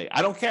yesterday.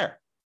 I don't care.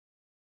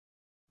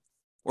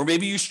 Or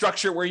maybe you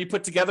structure where you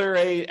put together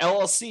a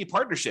LLC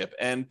partnership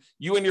and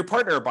you and your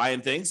partner are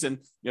buying things and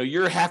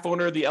you're half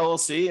owner of the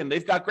LLC and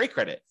they've got great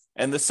credit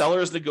and the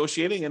seller is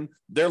negotiating and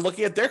they're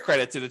looking at their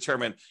credit to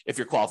determine if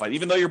you're qualified,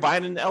 even though you're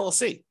buying an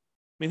LLC. I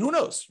mean, who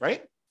knows,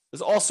 right?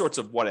 There's all sorts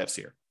of what ifs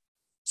here.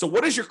 So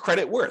what is your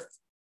credit worth?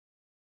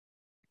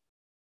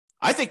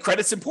 I think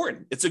credit's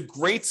important. It's a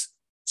great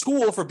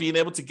tool for being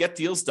able to get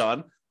deals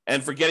done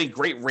and for getting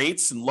great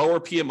rates and lower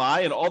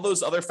PMI and all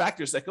those other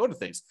factors that go into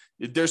things.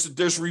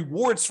 There's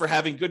rewards for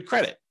having good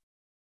credit,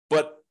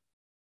 but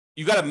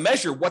you got to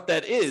measure what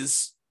that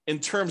is in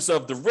terms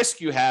of the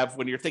risk you have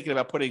when you're thinking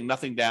about putting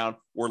nothing down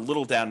or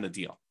little down in the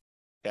deal.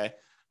 Okay.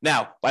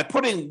 Now, by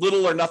putting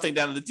little or nothing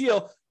down in the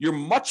deal, you're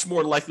much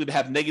more likely to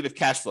have negative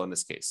cash flow in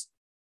this case,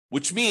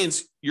 which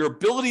means your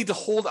ability to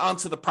hold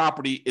onto the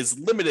property is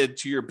limited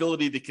to your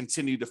ability to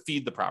continue to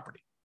feed the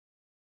property.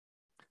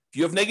 If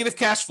you have negative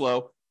cash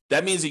flow,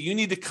 that means that you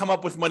need to come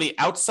up with money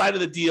outside of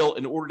the deal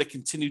in order to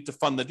continue to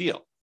fund the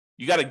deal.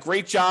 You got a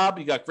great job,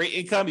 you got great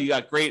income, you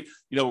got great,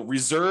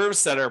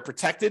 reserves that are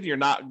protected. You're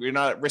not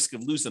at risk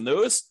of losing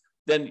those.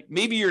 Then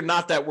maybe you're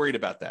not that worried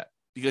about that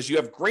because you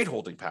have great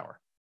holding power.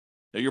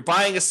 Now you're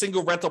buying a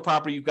single rental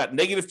property. You've got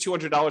negative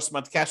 $200 a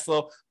month cash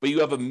flow, but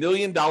you have $1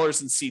 million in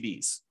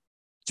CDs.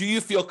 Do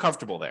you feel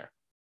comfortable there?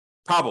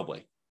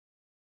 Probably.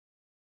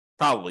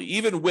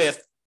 Even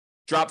with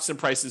drops in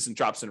prices and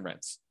drops in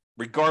rents,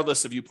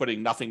 regardless of you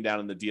putting nothing down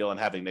in the deal and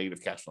having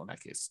negative cash flow in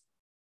that case.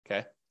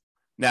 Okay.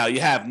 Now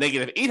you have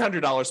negative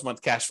 $800 a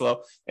month cash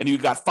flow and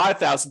you've got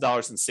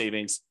 $5,000 in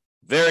savings.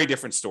 Very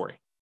different story.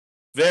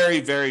 Very,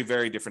 very,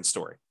 very different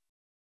story.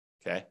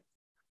 Okay.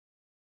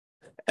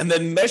 And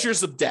then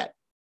measures of debt.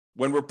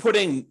 When we're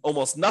putting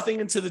almost nothing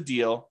into the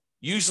deal,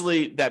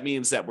 usually that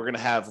means that we're going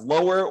to have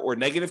lower or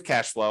negative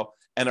cash flow,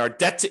 and our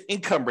debt to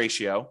income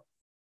ratio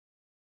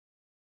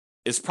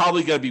is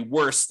probably going to be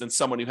worse than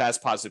someone who has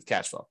positive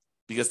cash flow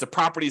because the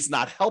property is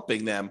not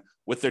helping them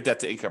with their debt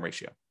to income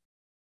ratio.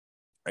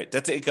 Right?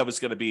 Debt to income is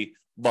going to be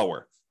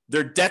lower.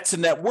 Their debt to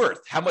net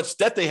worth, how much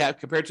debt they have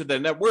compared to their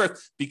net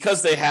worth,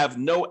 because they have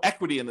no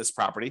equity in this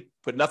property,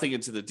 put nothing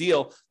into the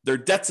deal, their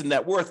debt to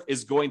net worth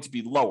is going to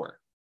be lower.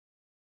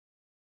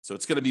 So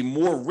it's going to be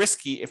more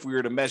risky if we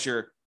were to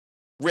measure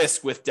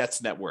risk with debt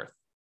to net worth.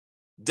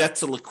 Debt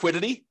to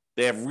liquidity,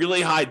 they have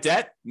really high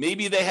debt.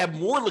 Maybe they have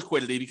more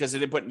liquidity because they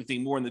didn't put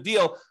anything more in the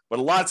deal, but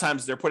a lot of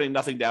times they're putting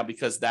nothing down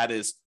because that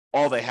is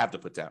all they have to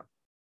put down.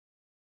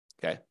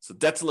 Okay, so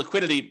debt to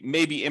liquidity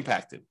may be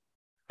impacted.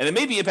 And it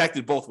may be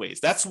impacted both ways.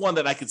 That's one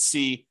that I could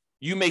see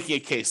you making a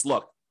case.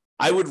 Look,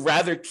 I would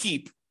rather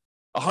keep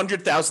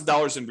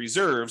 $100,000 in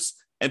reserves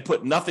and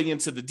put nothing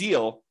into the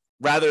deal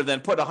rather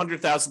than put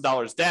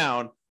 $100,000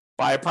 down,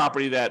 buy a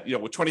property that,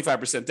 with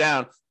 25%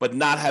 down, but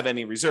not have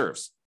any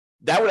reserves.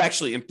 That would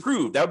actually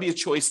improve. That would be a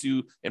choice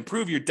to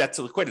improve your debt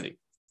to liquidity.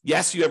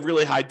 Yes, you have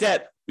really high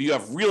debt, but you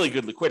have really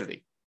good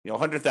liquidity,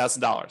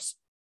 $100,000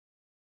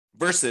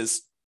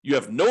 versus you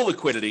have no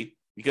liquidity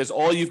because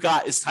all you've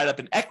got is tied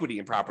up in equity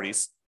in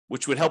properties,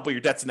 which would help with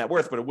your debt to net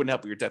worth, but it wouldn't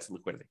help with your debt to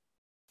liquidity.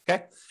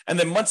 Okay. And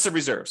then months of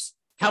reserves.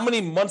 How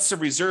many months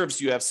of reserves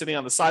do you have sitting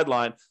on the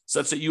sideline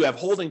such that you have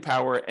holding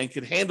power and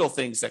can handle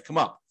things that come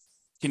up?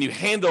 Can you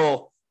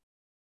handle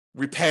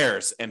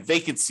repairs and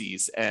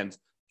vacancies and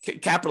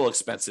capital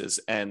expenses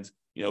and,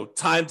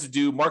 time to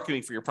do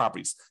marketing for your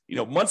properties?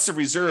 Months of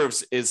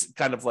reserves is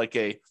kind of like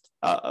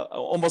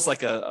almost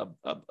like a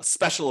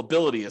special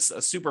ability, a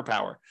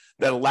superpower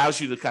that allows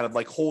you to kind of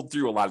like hold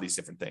through a lot of these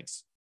different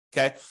things.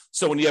 Okay.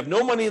 So when you have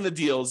no money in the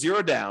deal,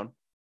 zero down,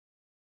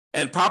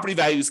 and property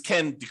values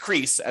can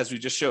decrease, as we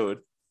just showed,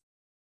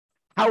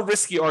 how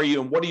risky are you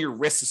and what are your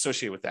risks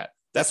associated with that?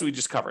 That's what we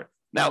just covered.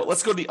 Now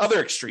let's go to the other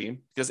extreme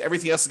because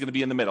everything else is going to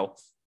be in the middle.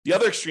 The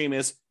other extreme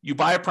is you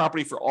buy a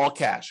property for all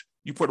cash.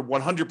 You put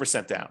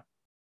 100% down.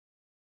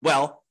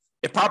 Well,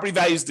 if property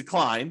values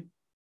decline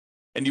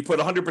and you put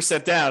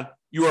 100% down,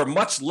 you are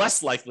much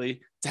less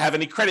likely to have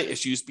any credit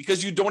issues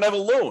because you don't have a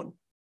loan,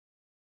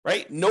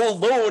 right? No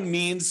loan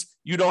means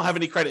you don't have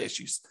any credit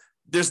issues.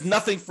 There's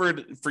nothing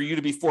for you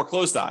to be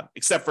foreclosed on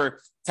except for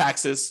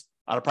taxes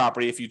on a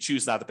property if you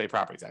choose not to pay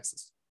property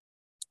taxes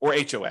or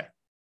HOA,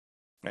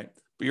 right?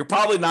 But you're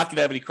probably not going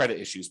to have any credit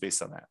issues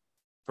based on that,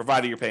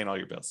 provided you're paying all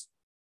your bills.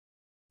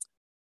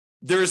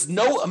 There is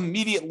no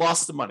immediate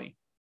loss of money.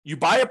 You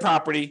buy a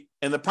property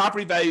and the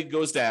property value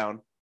goes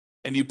down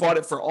and you bought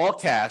it for all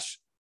cash.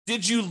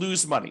 Did you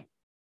lose money?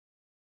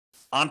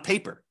 On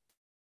paper.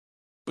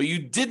 But you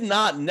did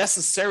not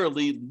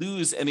necessarily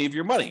lose any of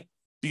your money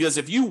because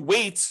if you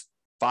wait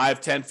 5,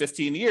 10,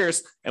 15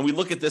 years and we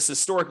look at this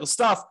historical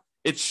stuff,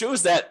 it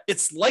shows that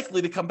it's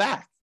likely to come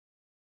back.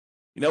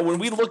 When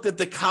we looked at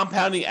the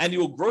compounding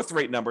annual growth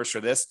rate numbers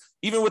for this,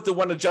 even with the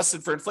one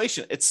adjusted for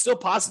inflation, it's still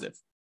positive.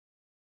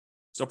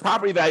 So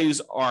property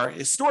values are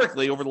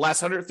historically, over the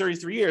last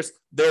 133 years,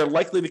 they're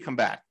likely to come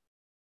back.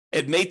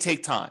 It may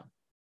take time.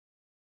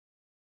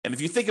 And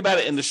if you think about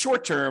it in the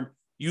short term,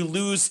 you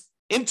lose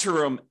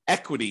interim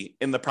equity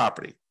in the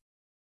property.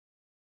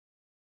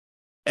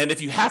 And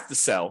if you have to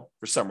sell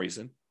for some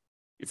reason,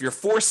 if you're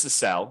forced to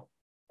sell,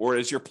 or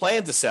is your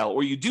plan to sell,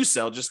 or you do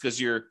sell just because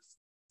you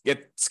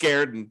get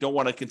scared and don't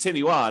want to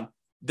continue on,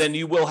 then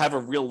you will have a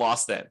real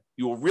loss then.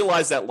 You will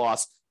realize that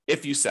loss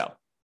if you sell.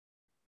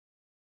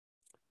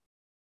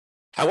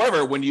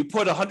 However, when you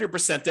put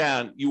 100%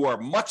 down, you are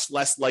much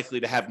less likely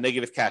to have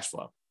negative cash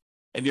flow.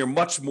 And you're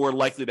much more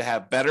likely to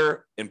have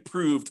better,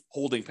 improved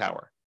holding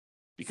power.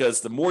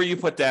 Because the more you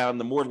put down,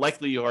 the more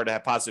likely you are to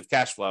have positive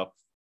cash flow,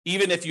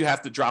 even if you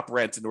have to drop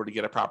rent in order to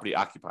get a property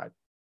occupied.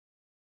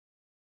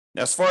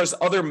 Now, as far as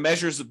other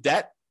measures of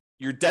debt,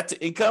 your debt to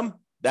income,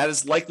 that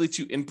is likely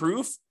to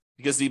improve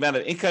because the amount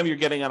of income you're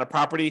getting on a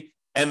property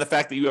and the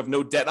fact that you have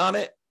no debt on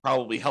it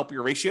probably help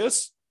your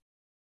ratios.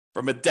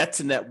 From a debt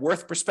to net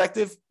worth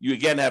perspective, you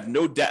again have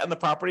no debt on the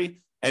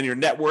property and your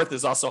net worth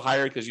is also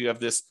higher because you have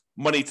this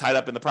money tied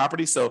up in the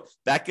property. So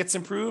that gets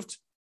improved.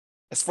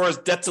 As far as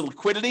debt to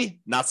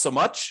liquidity, not so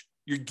much.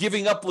 You're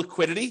giving up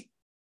liquidity,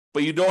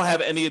 but you don't have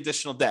any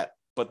additional debt.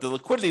 But the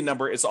liquidity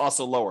number is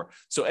also lower.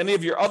 So any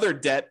of your other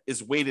debt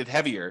is weighted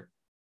heavier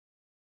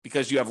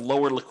because you have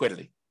lower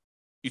liquidity.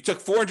 You took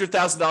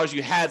 $400,000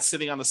 you had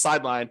sitting on the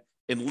sideline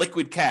in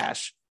liquid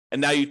cash,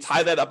 and now you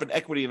tie that up in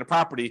equity in a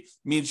property,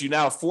 means you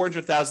now have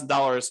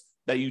 $400,000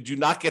 that you do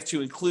not get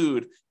to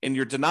include in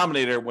your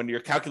denominator when you're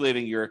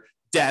calculating your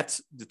debt,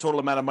 the total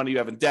amount of money you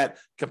have in debt,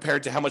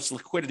 compared to how much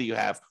liquidity you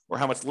have or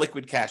how much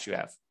liquid cash you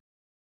have.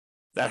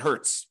 That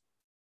hurts.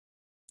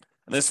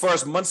 And as far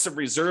as months of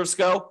reserves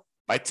go,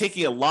 by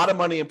taking a lot of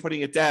money and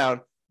putting it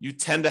down, you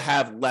tend to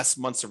have less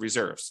months of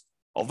reserves.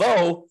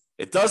 Although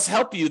it does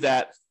help you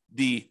that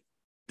the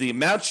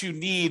amount you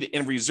need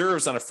in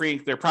reserves on a free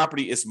and clear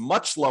property is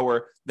much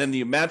lower than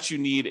the amount you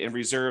need in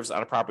reserves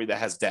on a property that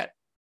has debt.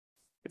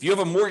 If you have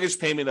a mortgage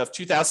payment of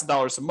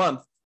 $2,000 a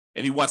month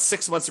and you want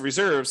 6 months of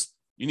reserves,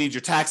 you need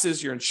your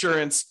taxes, your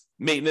insurance,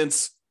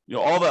 maintenance,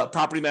 all the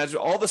property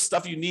management, all the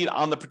stuff you need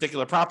on the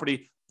particular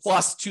property,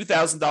 plus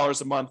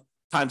 $2,000 a month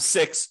times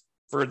 6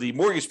 for the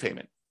mortgage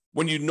payment.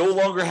 When you no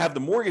longer have the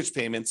mortgage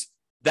payments,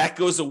 that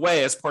goes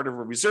away as part of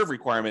a reserve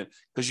requirement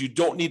because you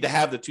don't need to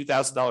have the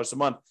 $2,000 a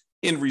month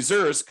in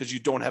reserves because you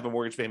don't have a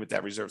mortgage payment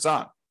that reserves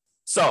on.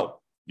 So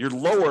it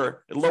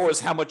lowers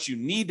how much you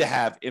need to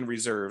have in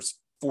reserves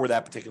for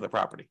that particular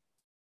property.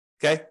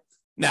 Okay.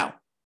 Now,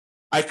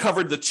 I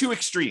covered the two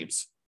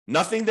extremes,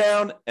 nothing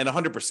down and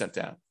 100%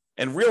 down,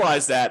 and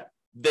realized that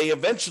they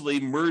eventually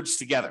merge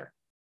together,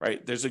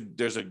 right? There's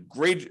a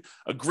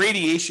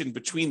gradation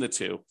between the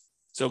two.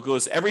 So it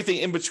goes everything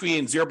in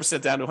between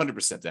 0% down to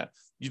 100% down.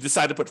 You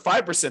decide to put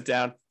 5%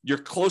 down, you're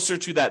closer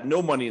to that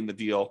no money in the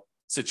deal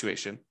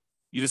situation.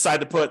 You decide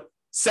to put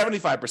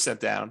 75%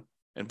 down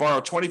and borrow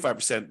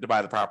 25% to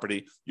buy the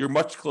property, you're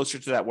much closer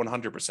to that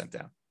 100%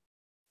 down.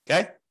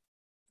 Okay?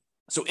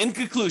 So in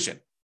conclusion,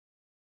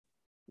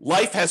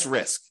 life has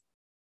risk.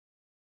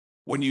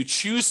 When you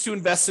choose to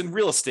invest in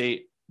real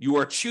estate, you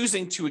are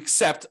choosing to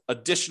accept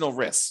additional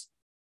risks.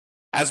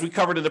 As we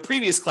covered in the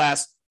previous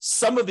class,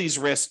 some of these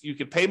risks you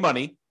could pay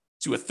money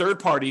to a third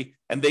party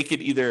and they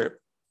could either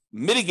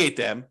mitigate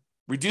them,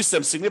 reduce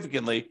them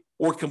significantly,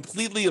 or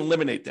completely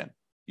eliminate them.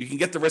 You can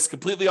get the risk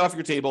completely off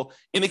your table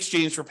in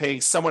exchange for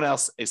paying someone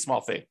else a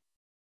small fee.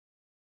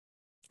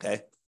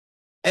 Okay.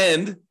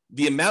 And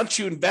the amount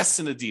you invest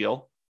in a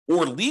deal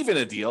or leave in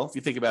a deal, if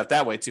you think about it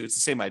that way too, it's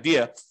the same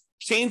idea,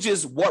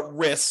 changes what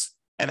risks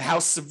and how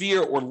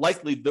severe or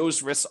likely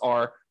those risks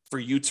are for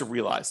you to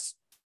realize.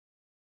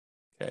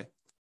 Okay.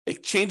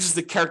 It changes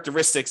the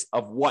characteristics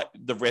of what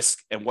the risk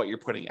and what you're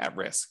putting at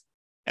risk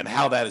and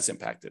how that is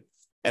impacted.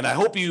 And I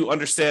hope you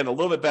understand a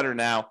little bit better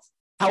now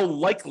how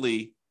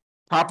likely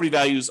property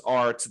values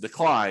are to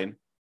decline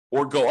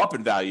or go up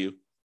in value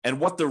and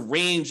what the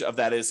range of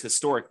that is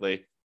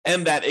historically,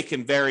 and that it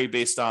can vary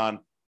based on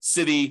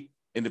city,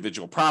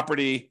 individual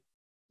property,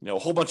 a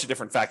whole bunch of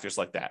different factors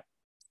like that.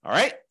 All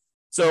right.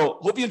 So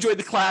hope you enjoyed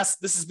the class.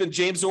 This has been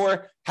James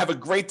Orr. Have a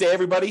great day,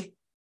 everybody.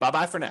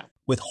 Bye-bye for now.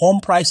 With home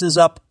prices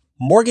up,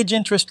 mortgage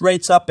interest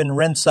rates up, and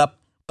rents up,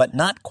 but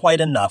not quite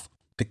enough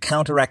to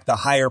counteract the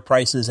higher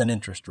prices and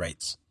interest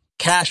rates.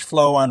 Cash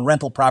flow on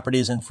rental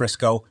properties in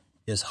Frisco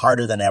is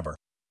harder than ever.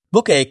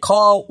 Book a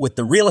call with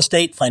the Real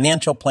Estate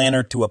Financial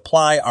Planner to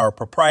apply our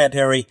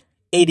proprietary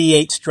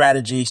 88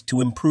 strategies to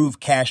improve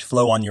cash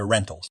flow on your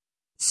rentals.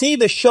 See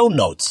the show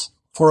notes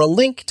for a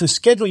link to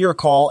schedule your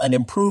call and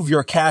improve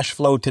your cash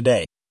flow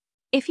today.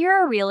 If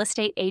you're a real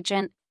estate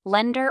agent,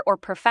 lender, or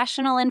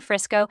professional in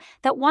Frisco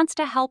that wants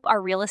to help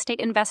our real estate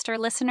investor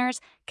listeners,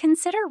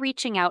 consider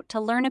reaching out to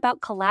learn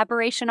about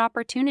collaboration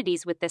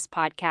opportunities with this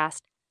podcast.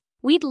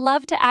 We'd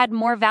love to add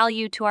more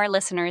value to our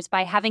listeners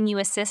by having you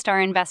assist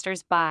our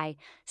investors buy,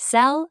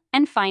 sell,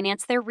 and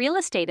finance their real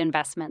estate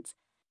investments.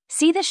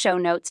 See the show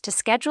notes to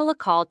schedule a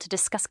call to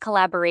discuss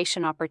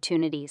collaboration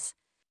opportunities.